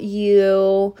 So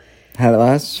you had it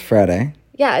last Friday.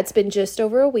 Yeah, it's been just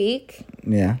over a week.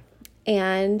 Yeah.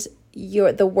 And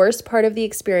the worst part of the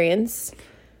experience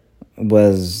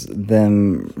was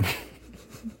them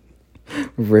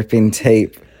ripping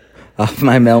tape off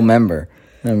my male member.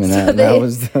 I mean, that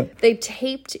was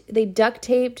they duct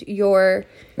taped your...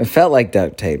 It felt like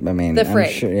duct tape. I mean, the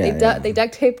frank. Sure, yeah, they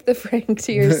duct taped the frank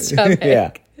to your stomach.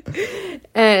 Yeah.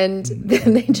 And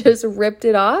then they just ripped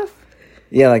it off?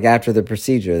 Yeah, like after the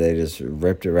procedure, they just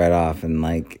ripped it right off. And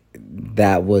like,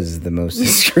 that was the most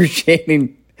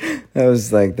excruciating... That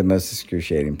was like the most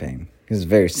excruciating pain. Because it's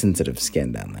very sensitive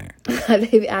skin down there.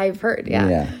 I've heard, yeah.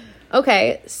 Yeah.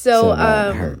 Okay, so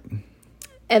that hurt.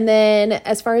 And then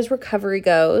as far as recovery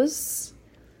goes,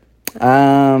 it's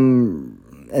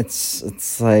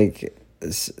like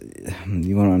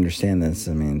you want to understand this.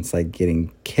 I mean, it's like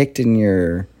getting kicked in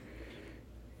your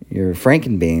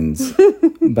Frankenbeans,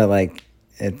 but like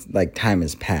it's like time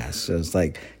has passed. So it's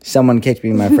like someone kicked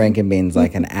me in my Frankenbeans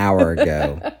like an hour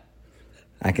ago.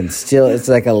 I can still. It's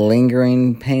like a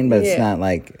lingering pain, but it's not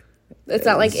like. It's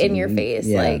not like in your face.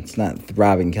 Yeah, like, it's not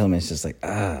throbbing, killing me. It's just like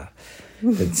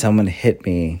Did someone hit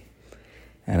me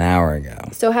an hour ago?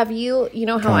 So have you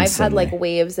know how Constantly. I've had like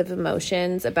waves of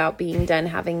emotions about being done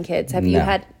having kids? Have you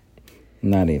had?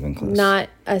 Not even close. Not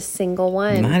a single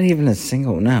one? Not even a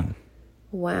single, no.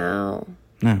 Wow.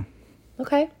 No.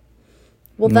 Okay.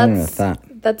 Well,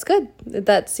 that's good.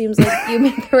 That seems like you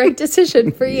made the right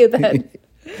decision for you then.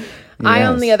 Yes. I,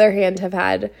 on the other hand, have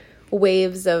had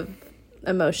waves of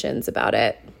emotions about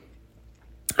it.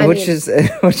 Which is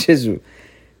it's but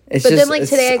just, then, like,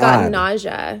 today I got odd.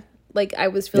 Nausea. Like, I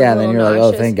was feeling a little nauseous. Yeah, then you're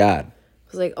like, oh, thank God.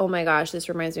 I was like, oh, my gosh, this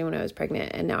reminds me when I was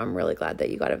pregnant. And now I'm really glad that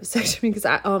you got a vasectomy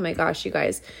because, oh, my gosh, you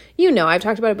guys. I've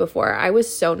talked about it before. I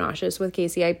was so nauseous with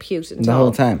Casey. I puked until... The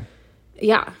whole time?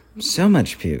 Yeah. So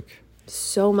much puke.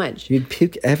 So much. You'd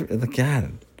puke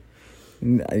God.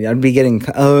 I'd be getting...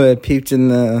 Oh, I puked in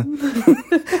the...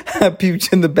 I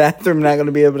puked in the bathroom, not going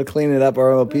to be able to clean it up,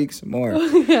 or I'll puke some more.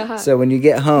 Yeah. So when you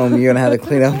get home, you're going to have to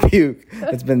clean up puke.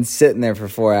 It's been sitting there for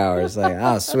 4 hours. Like,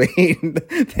 oh, sweet.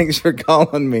 Thanks for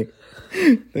calling me.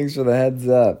 Thanks for the heads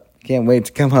up. Can't wait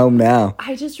to come home now.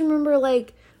 I just remember,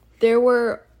 like, there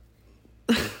were,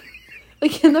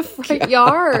 like, in the front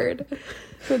yard,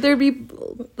 there'd be,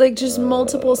 like, just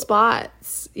multiple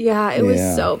spots. Yeah, it was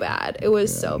so bad. It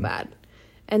was so bad.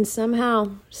 And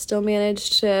somehow still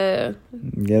managed to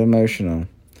get emotional.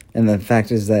 And the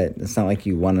fact is that it's not like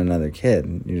you want another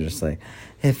kid. You're just like,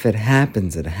 if it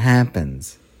happens, it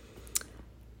happens.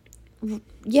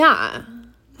 Yeah.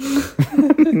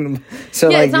 So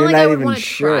yeah, like, like you're not even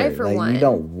sure. Like, one. you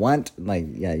don't want, like,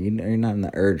 you're not in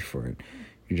the urge for it.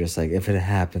 You're just like, if it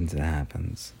happens, it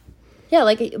happens. Yeah,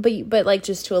 like, but like,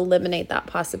 just to eliminate that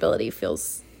possibility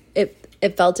feels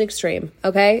it felt extreme.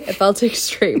 Okay, it felt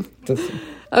extreme.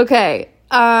 Okay.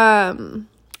 I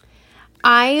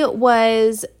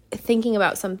was thinking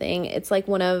about something. It's like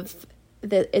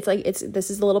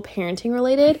this is a little parenting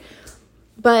related,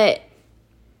 but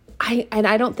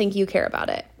I don't think you care about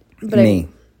it. But Me.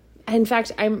 In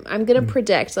fact, I'm going to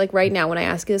predict, like right now when I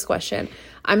ask you this question,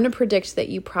 I'm going to predict that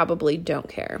you probably don't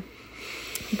care.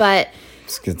 But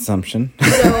it's a good assumption.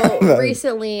 So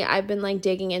recently I've been like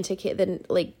digging into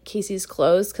Casey's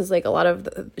clothes because like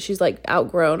she's like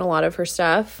outgrown a lot of her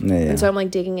stuff. Yeah. And so I'm like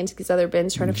digging into these other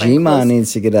bins trying to find G-Ma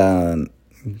needs to get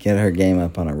her game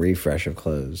up on a refresh of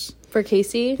clothes. For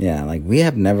Casey? Yeah, like we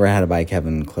have never had to buy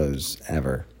Kevin clothes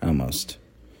ever, almost.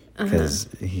 Because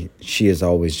she is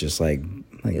always just like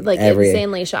every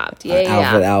insanely shopped.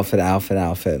 Yeah, outfit.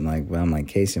 And like, well, I'm like,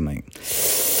 Casey, I'm like,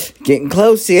 getting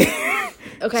close here.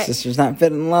 Okay. Sister's not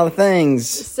fitting a lot of things.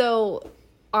 So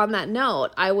on that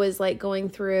note, I was like going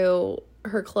through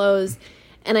her clothes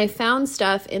and I found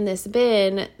stuff in this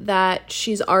bin that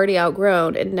she's already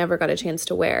outgrown and never got a chance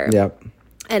to wear. Yep.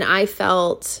 And I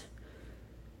felt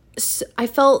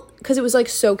because it was like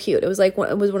so cute. It was like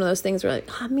it was one of those things where like,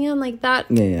 oh man, like that.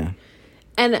 Yeah.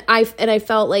 And I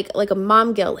felt like a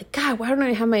mom guilt, like, God, why don't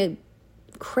I have my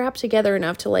crap together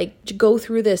enough to like go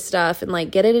through this stuff and like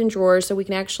get it in drawers so we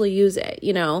can actually use it,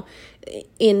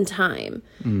 in time.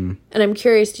 And I'm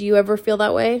curious, do you ever feel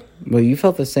that way? Well, you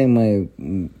felt the same way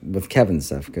with Kevin's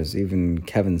stuff, because even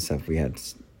Kevin's stuff, we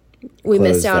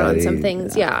missed out on some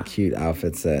things. Yeah, cute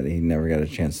outfits that he never got a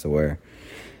chance to wear.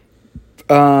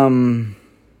 No,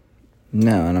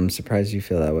 and I'm surprised you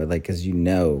feel that way, like, because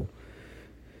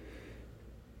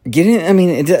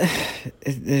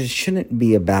it shouldn't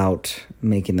be about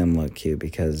making them look cute,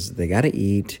 because they gotta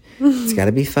eat. It's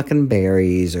gotta be fucking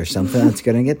berries or something that's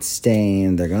gonna get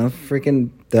stained. They're gonna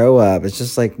freaking throw up. It's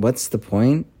just like, what's the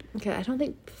point? Okay, I don't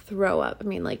think throw up. I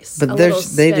mean, like, but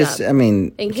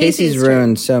Casey's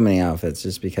ruined so many outfits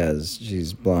just because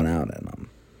she's blown out in them.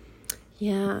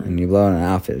 Yeah. And you blow in an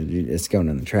outfit, it's going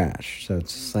in the trash. So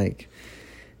it's just like,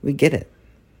 we get it.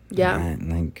 Yeah.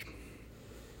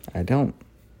 I don't.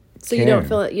 So care. You don't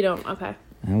feel it. You don't. Okay.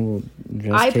 I will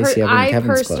dress Casey up in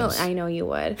Kevin's clothes. I know you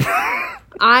would.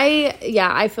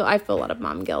 I feel a lot of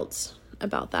mom guilt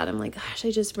about that. I'm like, gosh,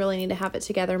 I just really need to have it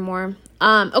together more.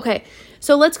 Okay.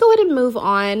 So let's go ahead and move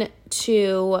on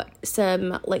to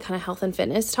some like kind of health and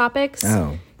fitness topics.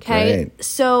 Oh, okay. Great.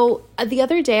 So the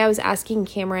other day I was asking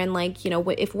Cameron, like,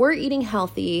 if we're eating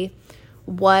healthy,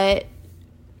 what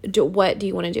do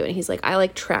you want to do? And he's like, I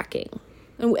like tracking.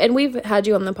 And we've had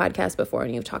you on the podcast before,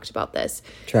 and you've talked about this.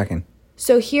 Tracking.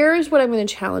 So here's what I'm going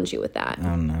to challenge you with that.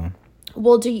 Oh, no.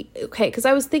 Well, because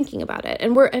I was thinking about it.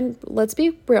 And let's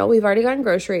be real, we've already gotten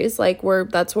groceries. Like,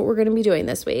 that's what we're going to be doing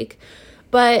this week.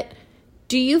 But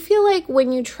do you feel like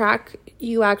when you track,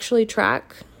 you actually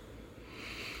track?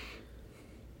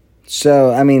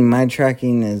 So, I mean, my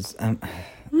tracking is...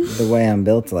 the way I'm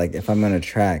built, like, if I'm going to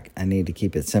track, I need to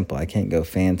keep it simple. I can't go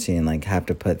fancy and, like, have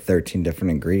to put 13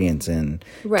 different ingredients in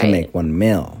to make one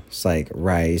meal. It's like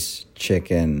rice,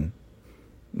 chicken,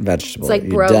 vegetable. It's like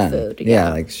You're done. food. Yeah,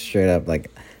 like, straight up, like,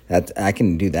 that. I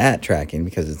can do that tracking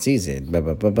because it's easy. But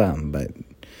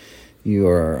you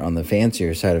are on the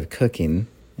fancier side of cooking,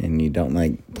 and you don't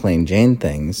like plain Jane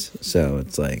things, so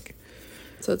it's like...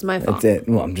 So it's my fault.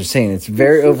 Well, I'm just saying it's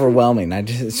very overwhelming. I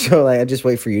just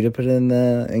wait for you to put in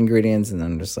the ingredients, and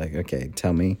then I'm just like, okay,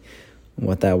 tell me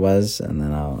what that was, and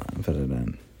then I'll put it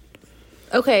in.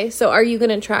 Okay, so are you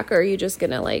going to track, or are you just going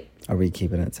to like... Are we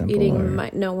keeping it simple?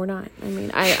 No, we're not. I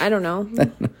mean, I don't know.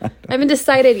 I haven't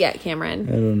decided yet, Cameron.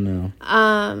 I don't know.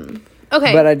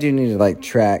 Okay. But I do need to like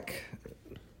track,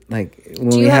 like when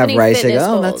we have rice, I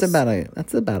go, that's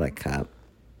about a cup.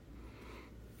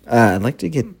 I'd like to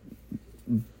get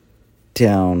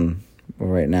down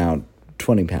right now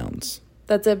 20 pounds.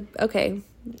 That's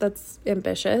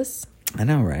ambitious. I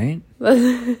know, right?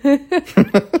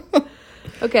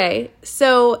 Okay,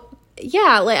 so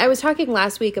yeah, like I was talking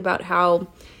last week about how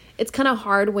it's kind of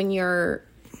hard when you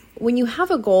have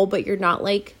a goal but you're not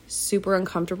like super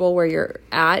uncomfortable where you're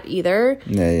at either.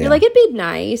 Yeah. You're like, it'd be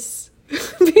nice.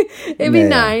 It'd be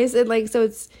nice. And like, so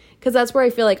it's because that's where I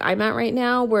feel like I'm at right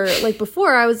now, where like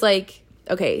before I was like,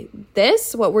 okay,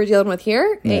 what we're dealing with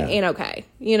here ain't okay,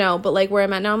 but like where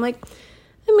I'm at now, I'm like,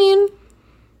 I mean,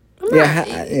 yeah.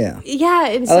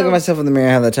 And I look at myself in the mirror,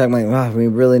 I have that time, like, wow, we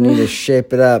really need to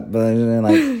shape it up, but then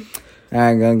like, all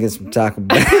right, I'm gonna get some Taco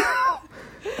Bell.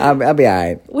 I'll be all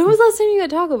right. When was the last time you got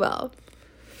Taco Bell?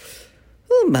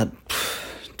 Well, about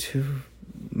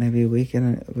maybe a week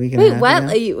and a half. Wait, what?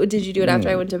 Did you do it after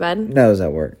I went to bed? No, it was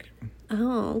at work.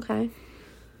 Oh, okay. I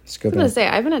was gonna say,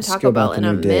 I haven't had Taco Bell in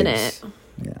a minute.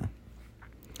 Yeah.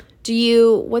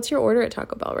 What's your order at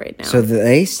Taco Bell right now? So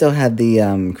they still had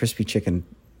the crispy chicken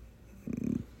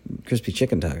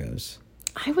tacos.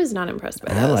 I was not impressed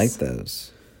by those. I like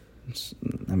those.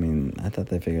 I thought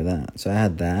they figured that. So I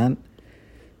had that.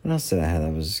 What else did I have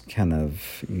that was kind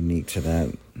of unique to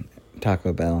that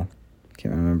Taco Bell?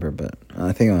 Can't remember, but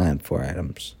I think I only had 4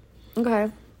 items. Okay.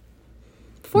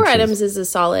 4 items is a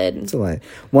solid. It's a lot.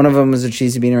 One of them was a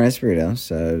cheesy bean and rice burrito,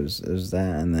 so it was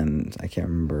that, and then I can't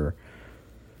remember.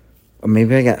 Or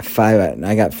maybe I got 5.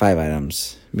 I got 5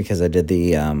 items because I did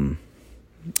the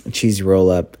cheesy roll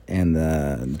up and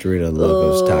the Dorito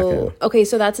Locos taco. Okay,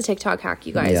 so that's a TikTok hack,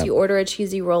 you guys. Yep. You order a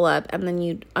cheesy roll up and then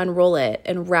you unroll it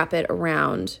and wrap it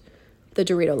around the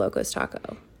Dorito Locos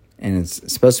taco. And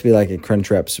it's supposed to be like a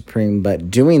Crunchwrap Supreme,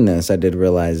 but doing this, I did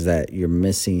realize that you're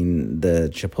missing the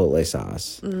Chipotle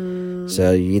sauce.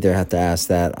 So you either have to ask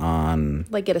that on...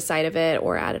 Like get a side of it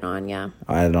or add it on, yeah.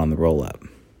 Or add it on the roll-up.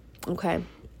 Okay.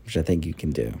 Which I think you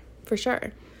can do. For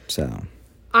sure. So...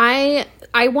 I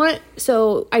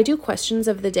do questions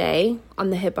of the day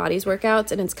on the Hip Bodies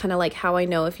workouts, and it's kind of like how I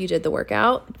know if you did the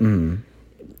workout. Mm-hmm.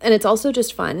 And it's also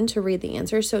just fun to read the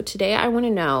answers. So today I want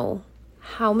to know,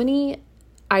 how many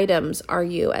items are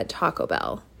you at Taco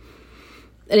Bell?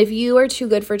 And if you are too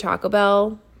good for Taco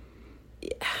Bell,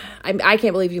 I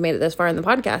can't believe you made it this far in the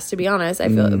podcast, to be honest. I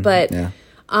feel, but yeah.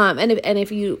 And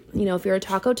if you if you're a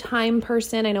Taco Time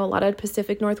person, I know a lot of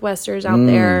Pacific Northwesters out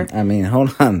there. I mean,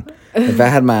 hold on. If I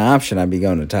had my option, I'd be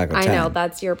going to Taco Time. I know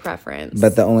that's your preference.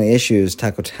 But the only issue is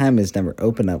Taco Time is never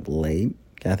open up late.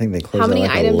 I think they close at like 11.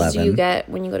 How many items do you get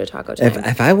when you go to Taco Time?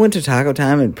 If I went to Taco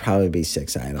Time, it'd probably be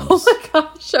 6 items. Oh my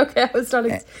gosh! Okay, I was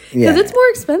starting because it's more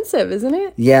expensive, isn't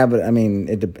it? Yeah, but I mean,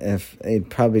 it'd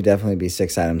probably definitely be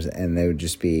 6 items, and there would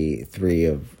just be 3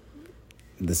 of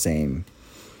the same.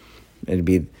 It'd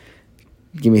be,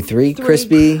 give me 3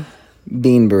 crispy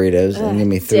bean burritos, and give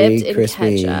me 3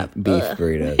 crispy beef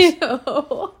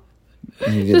burritos.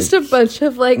 Just a bunch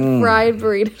of like fried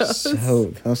burritos.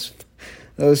 So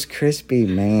those crispy,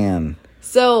 man.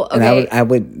 So, okay. And I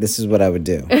would this is what I would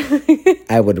do.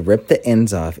 I would rip the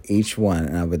ends off each one,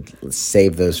 and I would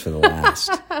save those for the last.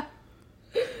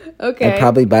 Okay. I'd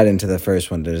probably bite into the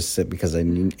first one to just sit, because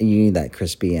you need that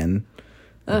crispy end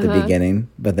at the beginning.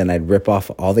 But then I'd rip off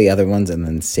all the other ones and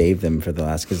then save them for the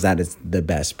last, because that is the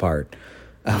best part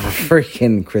of a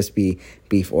freaking crispy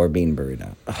beef or bean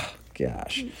burrito. Oh,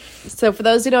 gosh. So for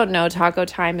those who don't know, Taco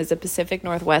Time is a Pacific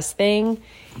Northwest thing,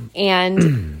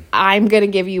 and I'm gonna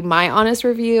give you my honest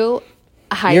review.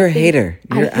 You're a hater.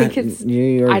 I think it's.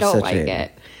 I don't like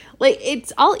it. Like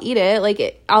I'll eat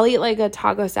it. I'll eat like a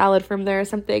taco salad from there or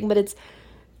something. But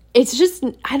it's just,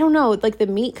 I don't know. Like the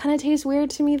meat kind of tastes weird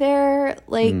to me there.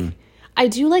 Like I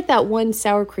do like that one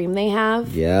sour cream they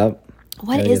have. Yep.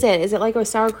 What is it? Is it like a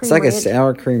sour cream? It's like ranch? a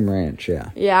sour cream ranch. Yeah.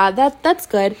 Yeah, that's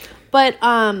good. But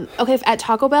okay, at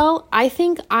Taco Bell, I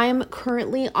think I'm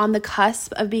currently on the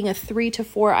cusp of being a 3 to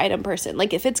 4 item person.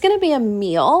 Like if it's gonna be a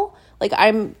meal, like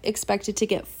I'm expected to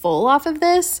get full off of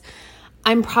this,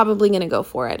 I'm probably gonna go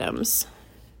 4 items.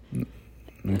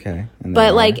 Okay.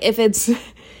 But like if it's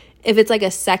like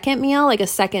a second meal, like a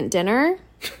second dinner.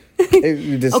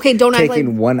 Just okay, don't act like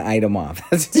taking one item off.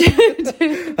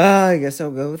 I guess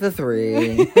I'll go with a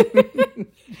 3.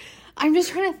 I'm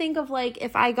just trying to think of like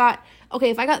if I got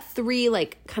 3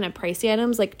 like kind of pricey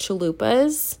items like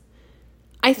chalupas,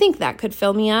 I think that could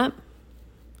fill me up.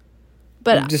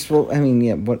 But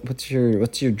what's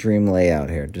your dream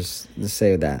layout here? Just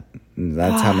say that.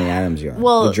 That's how many items you are.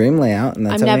 Well, the dream layout, and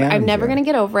that's I'm never gonna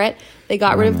get over it. They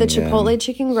got rid of the Chipotle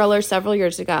chicken griller several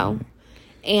years ago,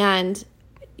 and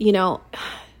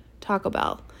Taco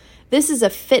Bell. This is a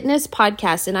fitness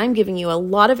podcast, and I'm giving you a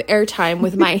lot of airtime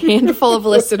with my handful of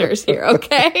listeners here,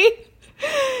 okay?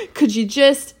 Could you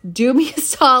just do me a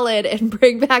solid and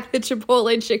bring back the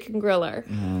Chipotle chicken griller?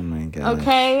 Oh, my God.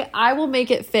 Okay? I will make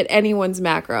it fit anyone's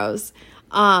macros.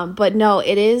 But no,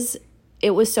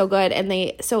 it was so good.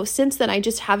 And so since then, I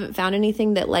just haven't found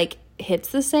anything that, like,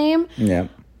 hits the same. Yeah.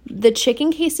 The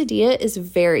chicken quesadilla is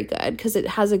very good because it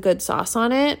has a good sauce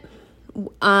on it.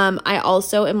 I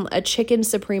also am a chicken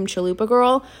supreme chalupa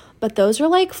girl, but those are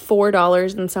like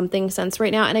 $4 and something cents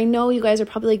right now. And I know you guys are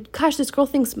probably like, gosh, this girl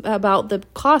thinks about the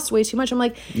cost way too much. I'm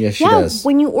like, yes, she does.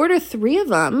 When you order 3 of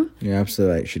them. You're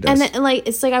absolutely right. She does. And then, like,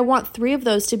 it's like, I want 3 of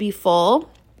those to be full.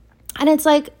 And it's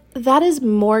like, that is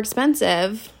more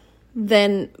expensive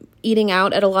than eating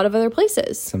out at a lot of other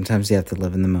places. Sometimes you have to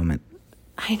live in the moment.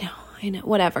 I know.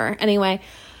 Whatever. Anyway,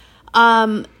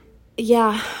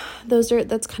 yeah,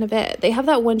 that's kind of it. They have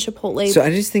that one Chipotle. So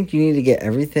I just think you need to get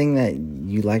everything that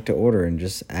you like to order and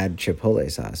just add Chipotle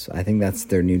sauce. I think that's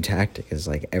their new tactic, is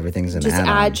like everything's an add-on. Just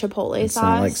add Chipotle sauce. It's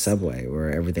not like Subway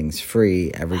where everything's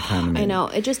free every time. I know.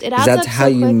 It adds that's up how so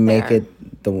you quick make there.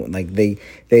 it.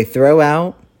 They throw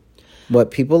out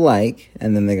what people like,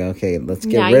 and then they go, okay, let's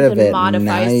get rid of it.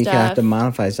 Now you have to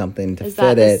modify something to fit it. Is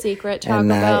that the secret, Taco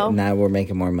Bell? Now we're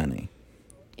making more money.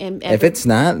 And if it's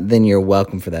not, then you're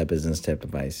welcome for that business tip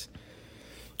advice.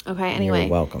 Okay, anyway.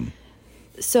 You're welcome.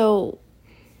 So,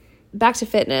 back to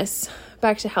fitness.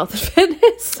 Back to health and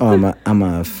fitness. Oh, I'm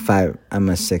a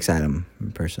 6-item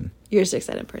person. You're a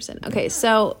 6-item person. Okay,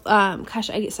 so, I'm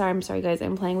sorry, guys.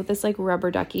 I'm playing with this, like, rubber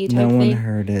ducky type thing. No one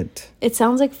heard it. It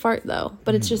sounds like fart, though.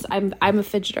 But it's just, I'm a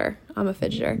fidgeter. I'm a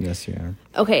fidgeter. Yes, you are.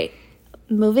 Okay,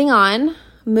 moving on.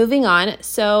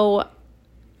 So,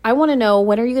 I want to know,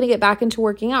 when are you going to get back into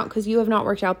working out? Because you have not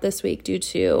worked out this week due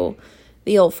to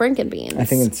the old Frankenbeans. I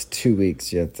think it's 2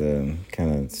 weeks. You have to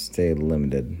kind of stay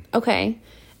limited. Okay.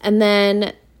 And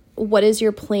then what is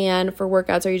your plan for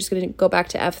workouts? Are you just going to go back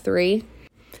to F3?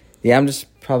 Yeah, I'm just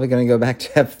probably going to go back to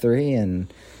F3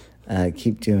 and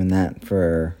keep doing that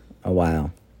for a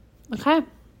while. Okay.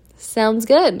 Sounds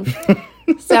good.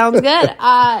 Sounds good.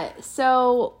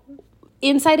 So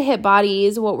inside hip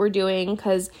bodies, what we're doing,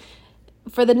 because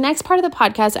for the next part of the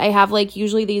podcast, I have like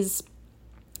usually these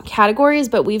categories,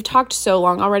 but we've talked so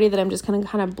long already that I'm just going to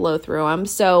kind of blow through them.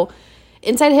 So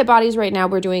inside hip bodies right now,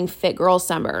 we're doing Fit Girl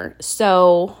Summer.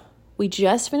 So we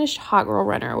just finished Hot Girl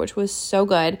Runner, which was so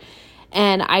good.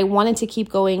 And I wanted to keep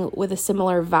going with a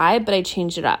similar vibe, but I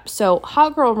changed it up. So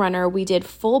Hot Girl Runner, we did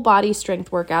full body strength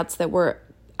workouts that were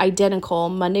identical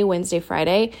Monday, Wednesday,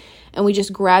 Friday. And we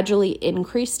just gradually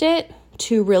increased it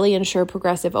to really ensure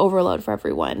progressive overload for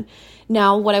everyone.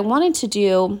 Now, what I wanted to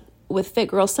do with Fit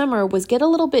Girl Summer was get a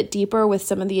little bit deeper with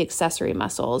some of the accessory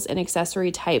muscles and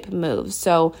accessory type moves.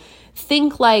 So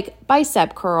think like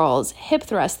bicep curls, hip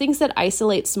thrusts, things that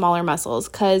isolate smaller muscles.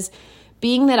 Because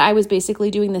being that I was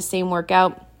basically doing the same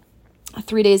workout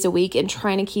 3 days a week and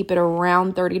trying to keep it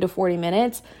around 30 to 40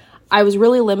 minutes, I was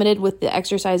really limited with the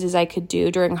exercises I could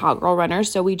do during Hot Girl Runner.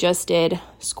 So we just did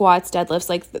squats, deadlifts,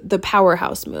 like the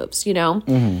powerhouse moves, you know?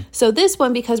 So this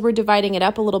one, because we're dividing it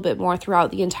up a little bit more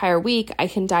throughout the entire week, I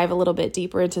can dive a little bit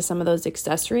deeper into some of those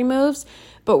accessory moves.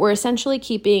 But we're essentially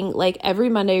keeping, like every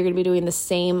Monday, you're going to be doing the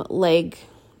same leg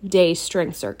day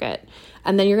strength circuit.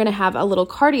 And then you're going to have a little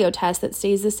cardio test that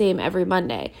stays the same every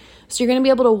Monday. So you're going to be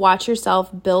able to watch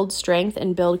yourself build strength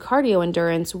and build cardio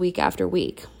endurance week after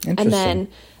week. And then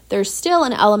there's still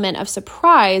an element of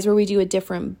surprise where we do a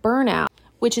different burnout,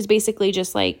 which is basically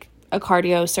just like a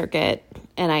cardio circuit,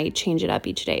 and I change it up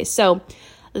each day. So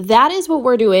that is what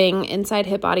we're doing inside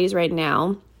Hip Bodies right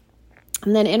now.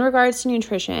 And then in regards to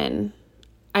nutrition,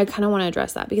 I kind of want to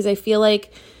address that because I feel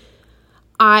like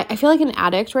I feel like an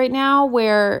addict right now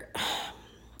where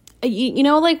you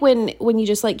know, like when you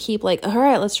just like keep like, all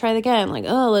right, let's try it again. Like,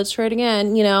 oh, let's try it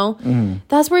again. You know,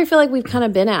 that's where I feel like we've kind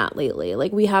of been at lately.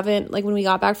 Like we haven't, like when we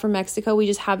got back from Mexico, we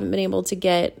just haven't been able to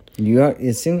get.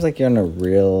 It seems like you're on a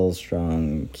real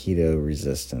strong keto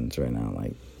resistance right now.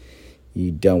 Like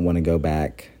you don't want to go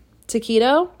back to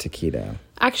keto.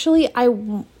 Actually,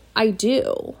 I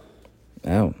do.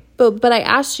 Oh. But I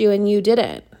asked you and you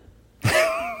didn't.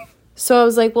 So I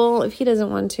was like, well, if he doesn't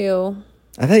want to.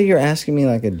 I thought you were asking me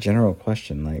like a general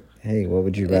question, like, hey, what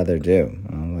would you rather do? And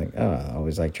I'm like, oh, I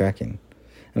always like tracking.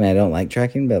 I mean, I don't like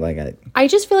tracking, but like I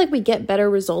just feel like we get better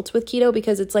results with keto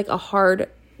because it's like a hard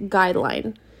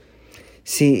guideline.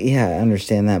 See, yeah, I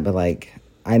understand that, but like,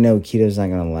 I know keto's not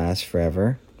going to last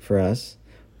forever for us.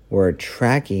 We're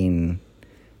tracking,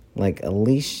 like, at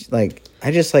least, like,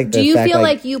 I just like the fact, do you feel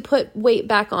like you put weight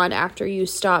back on after you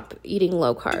stop eating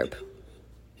low carb?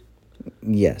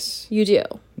 Yes. You do?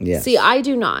 Yes. See, I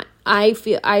do not. I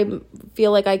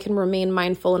feel like I can remain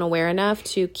mindful and aware enough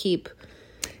to keep.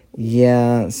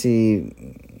 Yeah, see,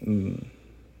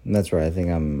 that's where I think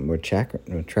we're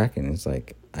tracking. It's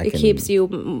like it keeps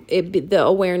you. The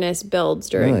awareness builds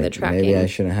during the tracking. Maybe I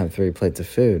shouldn't have 3 plates of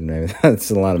food. Maybe that's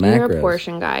a lot of macros. You're a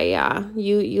portion guy, yeah.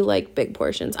 You like big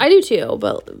portions. I do too,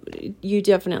 but you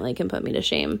definitely can put me to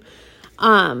shame.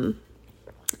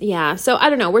 Yeah, so I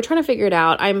don't know. We're trying to figure it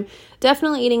out. I'm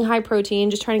definitely eating high protein,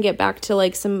 just trying to get back to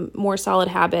like some more solid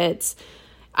habits.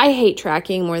 I hate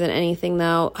tracking more than anything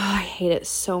though. Oh, I hate it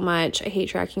so much. I hate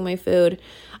tracking my food.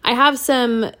 I have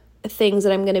some things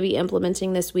that I'm going to be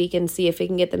implementing this week and see if we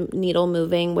can get the needle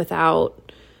moving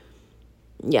without,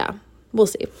 yeah, we'll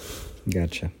see.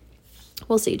 Gotcha.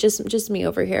 We'll see. Just me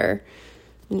over here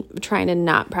trying to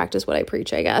not practice what I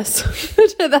preach, I guess.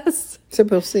 So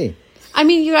we'll see. I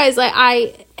mean, you guys,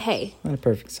 like, hey. Not a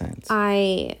perfect science.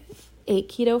 I ate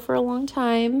keto for a long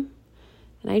time,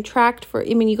 and I tracked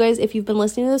you guys, if you've been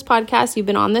listening to this podcast, you've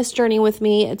been on this journey with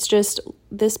me. It's just,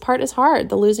 this part is hard,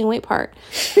 the losing weight part.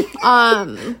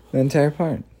 The entire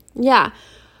part. Yeah.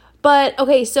 But,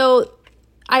 okay, so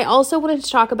I also wanted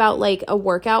to talk about, like, a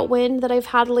workout win that I've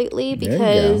had lately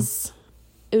because,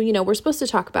 you know, we're supposed to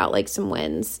talk about, like, some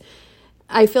wins.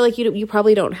 I feel like you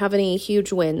probably don't have any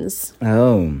huge wins.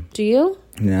 Oh. Do you?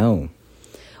 No.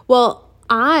 Well,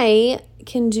 I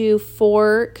can do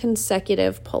 4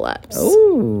 consecutive pull-ups.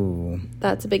 Oh.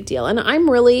 That's a big deal. And I'm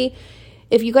really,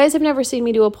 if you guys have never seen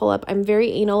me do a pull-up, I'm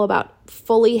very anal about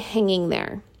fully hanging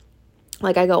there.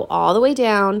 Like I go all the way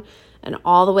down and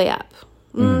all the way up.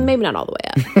 Maybe not all the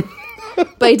way up.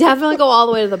 But I definitely go all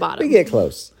the way to the bottom. We get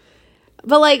close.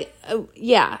 But like,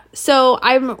 yeah. So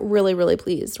I'm really, really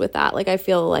pleased with that. Like I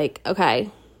feel like,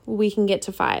 okay, we can get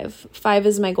to 5. 5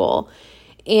 is my goal.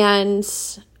 And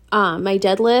my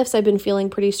deadlifts, I've been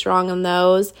feeling pretty strong on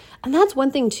those. And that's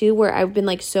one thing too, where I've been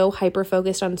like so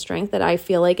hyper-focused on strength that I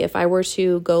feel like if I were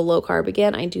to go low carb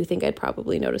again, I do think I'd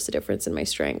probably notice a difference in my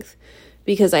strength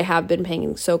because I have been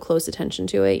paying so close attention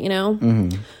to it, you know?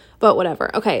 But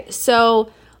whatever. Okay,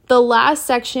 so the last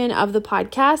section of the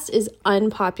podcast is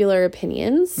unpopular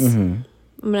opinions.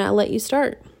 I'm going to let you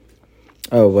start.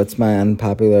 Oh, what's my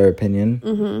unpopular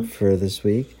opinion for this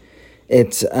week?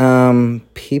 It's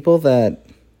people that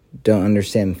don't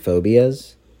understand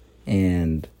phobias.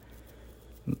 And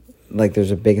like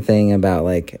there's a big thing about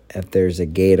like if there's a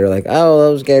gator, like, oh,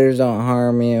 those gators don't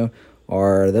harm you,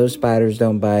 or those spiders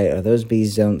don't bite, or those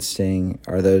bees don't sting,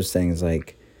 or those things.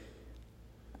 Like,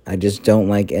 I just don't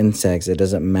like insects. It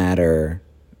doesn't matter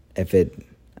if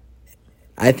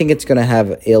I think it's going to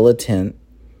have ill intent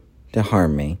to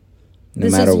harm me, no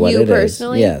matter what it is. This is you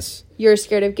personally? Yes. You're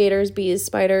scared of gators, bees,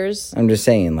 spiders? I'm just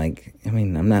saying, like, I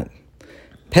mean, I'm not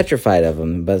petrified of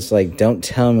them, but it's like, don't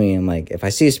tell me. I'm like, if I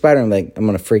see a spider, I'm like, I'm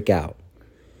going to freak out.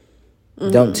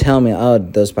 Don't tell me, oh,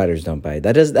 those spiders don't bite.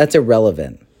 That's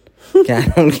irrelevant. Okay? I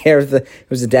don't care if it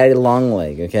was a daddy long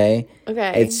leg, okay?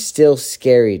 Okay. It's still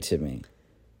scary to me,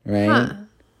 right? Huh.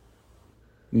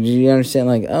 Do you understand?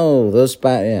 Like, oh, those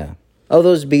oh,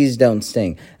 those bees don't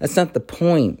sting. That's not the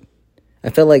point. I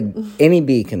feel like any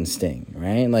bee can sting,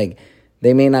 right? Like,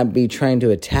 they may not be trying to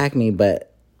attack me,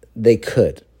 but they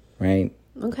could, right?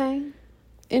 Okay.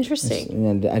 Interesting.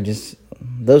 And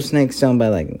those snakes don't bite.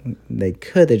 Like, they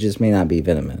could, they just may not be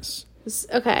venomous.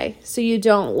 Okay. So you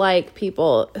don't like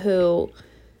people who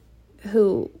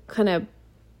kind of...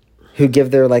 who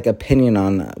give their, like, opinion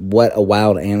on what a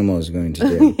wild animal is going to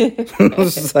do.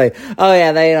 It's just like, oh,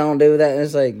 yeah, they don't do that. And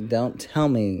it's like, don't tell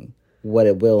me what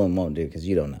it will and won't do, because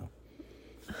you don't know.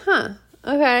 Huh.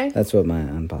 Okay. That's what my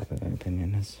unpopular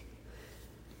opinion is.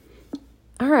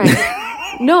 All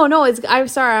right. No, I'm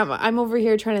sorry. I'm over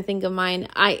here trying to think of mine.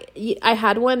 I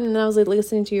had one, and then I was, like,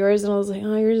 listening to yours, and I was like,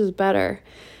 oh, yours is better.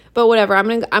 But whatever. I'm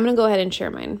gonna go ahead and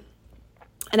share mine.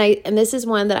 And this is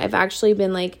one that I've actually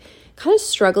been, like, kind of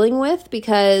struggling with,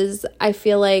 because I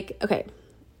feel like, okay,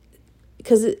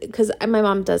 because my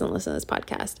mom doesn't listen to this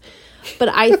podcast, but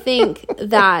I think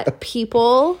that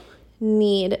people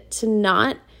need to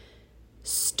not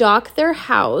stock their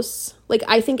house. Like,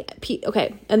 I think,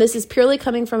 okay, and this is purely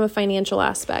coming from a financial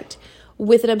aspect,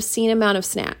 with an obscene amount of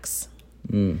snacks.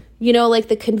 You know, like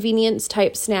the convenience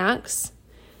type snacks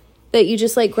that you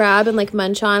just, like, grab and, like,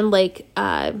 munch on, like,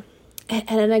 and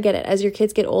I get it. As your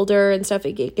kids get older and stuff,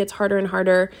 it gets harder and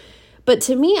harder. But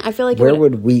to me, I feel like... Where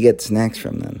would we get snacks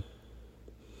from then?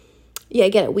 Yeah, I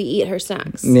get it. We eat her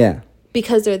snacks. Yeah.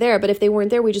 Because they're there. But if they weren't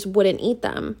there, we just wouldn't eat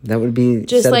them. That would be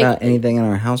just said, like, about anything in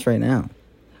our house right now.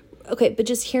 Okay, but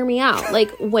just hear me out.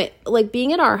 Like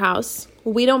being at our house,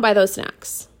 we don't buy those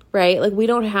snacks, right? Like, we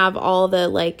don't have all the,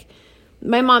 like...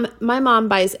 My mom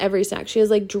buys every snack. She has,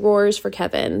 like, drawers for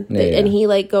Kevin. And he,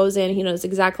 like, goes in. He knows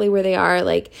exactly where they are.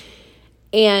 Like...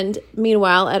 And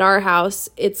meanwhile, at our house,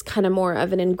 it's kind of more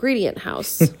of an ingredient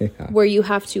house where you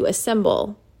have to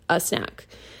assemble a snack.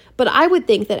 But I would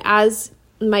think that as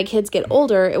my kids get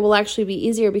older, it will actually be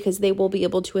easier, because they will be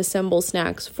able to assemble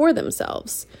snacks for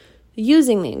themselves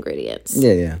using the ingredients.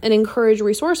 Yeah. And encourage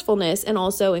resourcefulness, and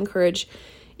also encourage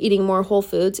eating more whole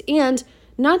foods. And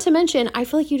not to mention, I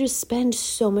feel like you just spend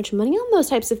so much money on those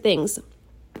types of things.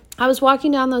 I was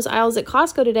walking down those aisles at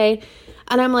Costco today,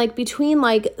 and I'm like, between,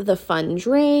 like, the fun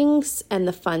drinks and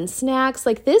the fun snacks,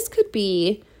 like, this could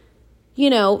be, you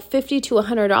know, $50 to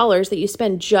 $100 that you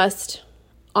spend just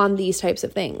on these types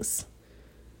of things.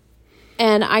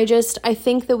 And I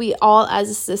think that we all, as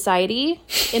a society,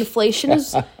 inflation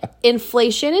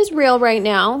is real right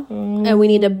now, and we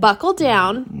need to buckle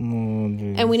down,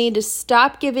 and we need to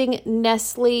stop giving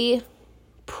Nestle,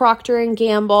 Procter &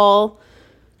 Gamble...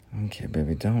 Okay,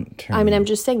 baby, don't turn... I mean, I'm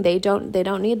just saying, they don't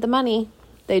need the money.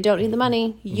 They don't need the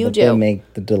money. You do. They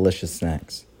make the delicious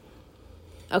snacks.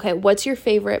 Okay, what's your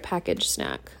favorite packaged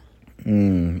snack?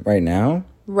 Right now?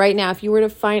 Right now, if you were to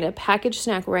find a packaged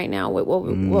snack right now, what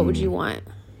would you want?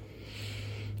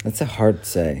 That's a hard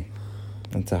say.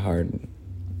 That's a hard...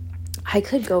 I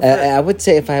could go for I would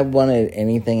say if I wanted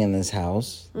anything in this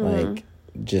house, like,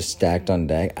 just stacked on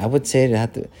deck, I would say it'd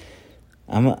have to...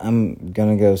 I'm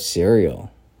gonna go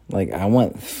cereal. Like, I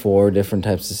want 4 different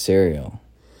types of cereal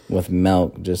with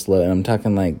milk, just low. And I'm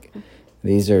talking, like,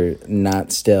 these are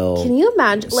not still... Can you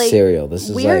imagine, like, cereal. This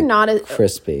is, like, not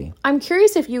crispy. I'm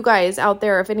curious if you guys out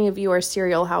there, if any of you are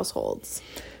cereal households.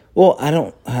 Well,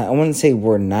 I wouldn't say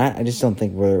we're not. I just don't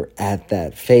think we're at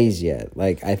that phase yet.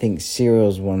 Like, I think cereal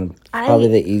is probably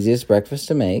the easiest breakfast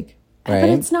to make, right? But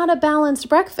it's not a balanced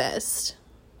breakfast.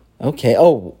 Okay.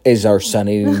 Oh, is our son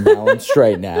eating balanced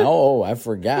right now? Oh, I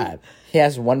forgot. He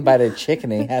has 1 bite of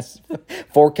chicken and he has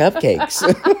 4 cupcakes.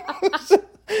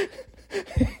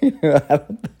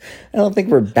 I don't think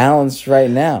we're balanced right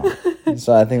now.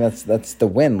 So I think that's the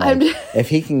win. Like, if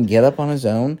he can get up on his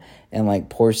own and, like,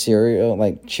 pour cereal,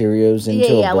 like Cheerios into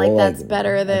a bowl. Like, that's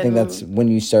better than... I think that's when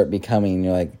you start becoming,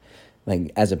 you're like,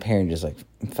 like as a parent, just like,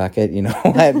 fuck it, you know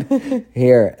what?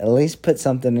 Here, at least put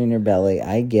something in your belly.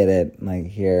 I get it. Like,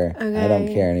 here, I don't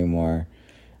care anymore.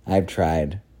 I've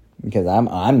tried because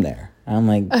I'm there. I'm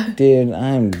like, dude,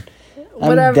 I'm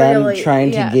done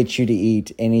trying to get you to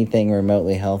eat anything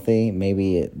remotely healthy.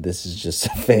 Maybe this is just a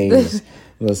phase.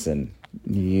 Listen,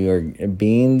 your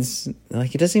beans,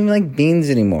 like, he doesn't even like beans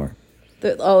anymore.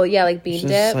 Like bean dip.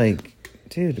 Just like,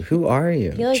 dude, who are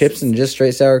you? Chips and just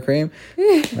straight sour cream?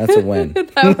 That's a win.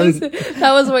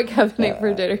 that was what Kevin ate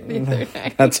for dinner the other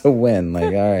night. That's a win.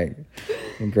 Like, all right,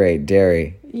 great,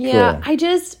 dairy. Yeah, cool. I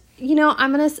just,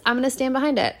 I'm gonna stand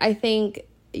behind it. I think,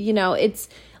 it's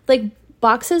like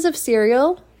boxes of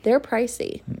cereal. They're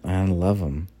pricey. I love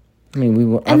them. I mean, we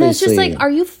will. And it's just like,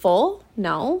 are you full?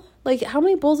 No. Like, how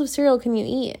many bowls of cereal can you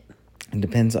eat? It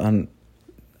depends on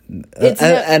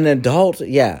an adult.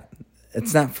 Yeah,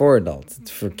 it's not for adults.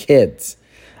 It's for kids.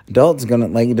 Adults gonna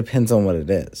like. It depends on what it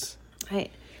is. You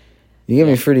give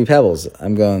me Fruity Pebbles,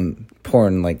 I'm going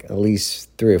pouring like at least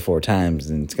 3 or 4 times,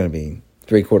 and it's gonna be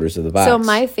 3/4 of the box. So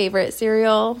my favorite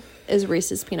cereal is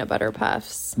Reese's Peanut Butter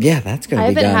Puffs. Yeah, that's gonna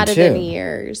be gone too. I haven't had it in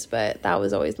years, but that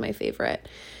was always my favorite.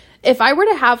 If I were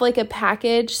to have like a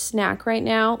packaged snack right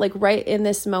now, like right in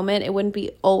this moment, it wouldn't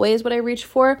be always what I reach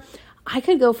for. I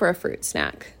could go for a fruit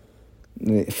snack.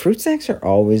 Fruit snacks are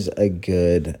always a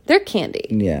good... They're candy.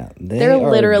 Yeah. They're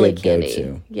literally a good candy.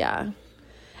 Go-to. Yeah.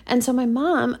 And so my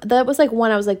mom, that was like one,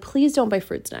 I was like, please don't buy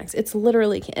fruit snacks. It's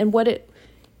literally...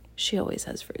 She always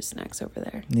has fruit snacks over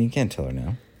there. You can't tell her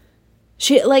no.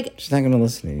 She's not going to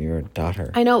listen to you. You're a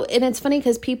daughter. I know. And it's funny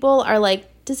because people are like,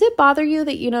 does it bother you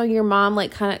that, your mom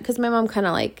like kind of... Because my mom kind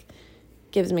of like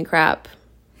gives me crap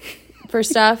for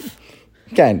stuff.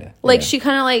 Kind of. Like, she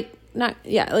kind of like... Not...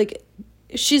 Yeah, like...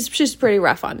 She's pretty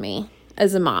rough on me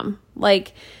as a mom.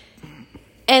 Like,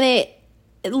 and it,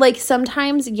 like,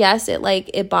 sometimes, yes,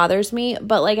 it bothers me.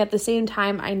 But, like, at the same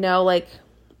time, I know, like,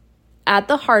 at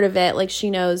the heart of it, like, she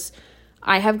knows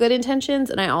I have good intentions.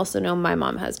 And I also know my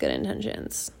mom has good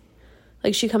intentions.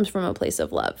 Like, she comes from a place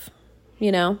of love,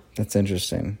 That's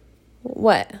interesting.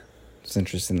 What? It's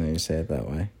interesting that you say it that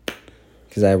way.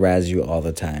 Because I razz you all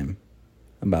the time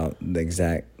about the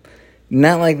exact...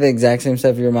 Not like the exact same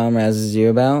stuff your mom razzes you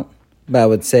about, but I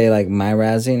would say like my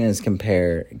razzing is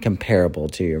comparable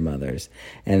to your mother's.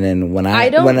 And then when I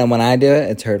do it,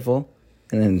 it's hurtful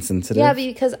and insensitive. Yeah,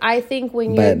 because I think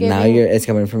when you're giving... But now it's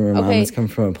coming from your mom. It's coming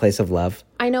from a place of love.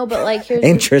 I know, but like here's...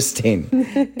 Interesting.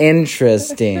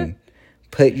 Interesting.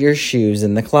 Put your shoes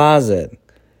in the closet.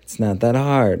 It's not that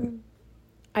hard.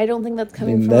 I don't think that's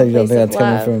coming from a place of love. You don't think that's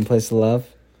coming from a place of love?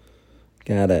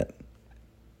 Got it.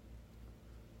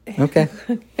 Okay.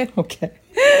 Okay.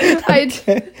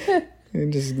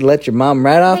 You just let your mom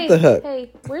right off the hook.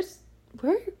 Hey, what's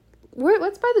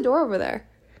by the door over there?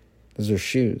 Those are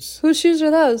shoes. Whose shoes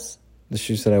are those? The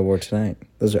shoes that I wore tonight.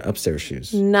 Those are upstairs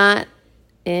shoes. Not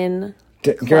in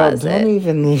the girl, closet. don't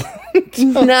even.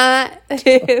 Not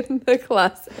in the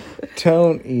closet.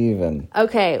 Don't even.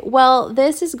 Okay, well,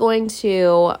 this is going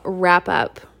to wrap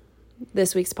up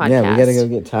this week's podcast. Yeah, we got to go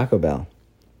get Taco Bell.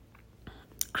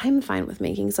 I'm fine with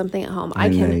making something at home. I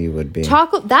know you would be.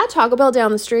 That Taco Bell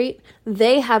down the street,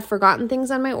 they have forgotten things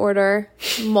on my order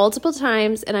multiple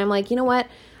times. And I'm like, you know what?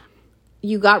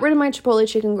 You got rid of my Chipotle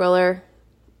chicken griller.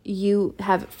 You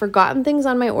have forgotten things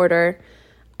on my order.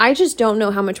 I just don't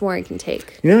know how much more I can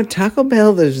take. Taco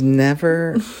Bell, you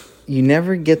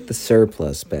never get the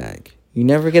surplus bag. You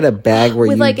never get a bag where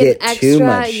you like get too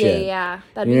much shit. Yeah.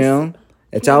 That'd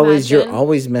It's always, you're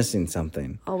always missing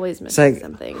something. Always missing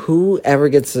something. Whoever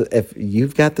gets, if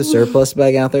you've got the surplus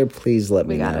bag out there, please let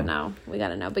me know. We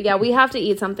gotta know. But yeah, we have to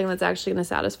eat something that's actually going to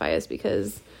satisfy us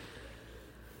because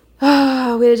we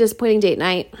had a disappointing date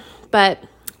night. But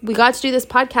we got to do this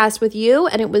podcast with you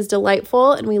and it was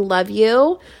delightful and we love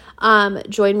you.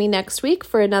 Join me next week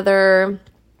for another,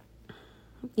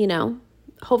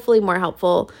 hopefully more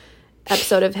helpful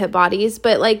episode of Hit Bodies.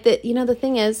 But like the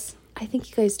thing is, I think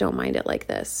you guys don't mind it like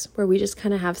this, where we just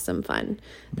kind of have some fun.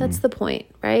 That's the point,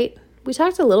 right? We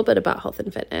talked a little bit about health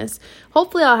and fitness.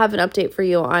 Hopefully I'll have an update for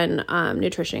you on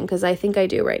nutrition because I think I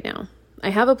do right now. I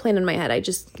have a plan in my head. I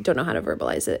just don't know how to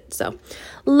verbalize it. So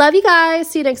love you guys.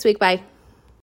 See you next week. Bye.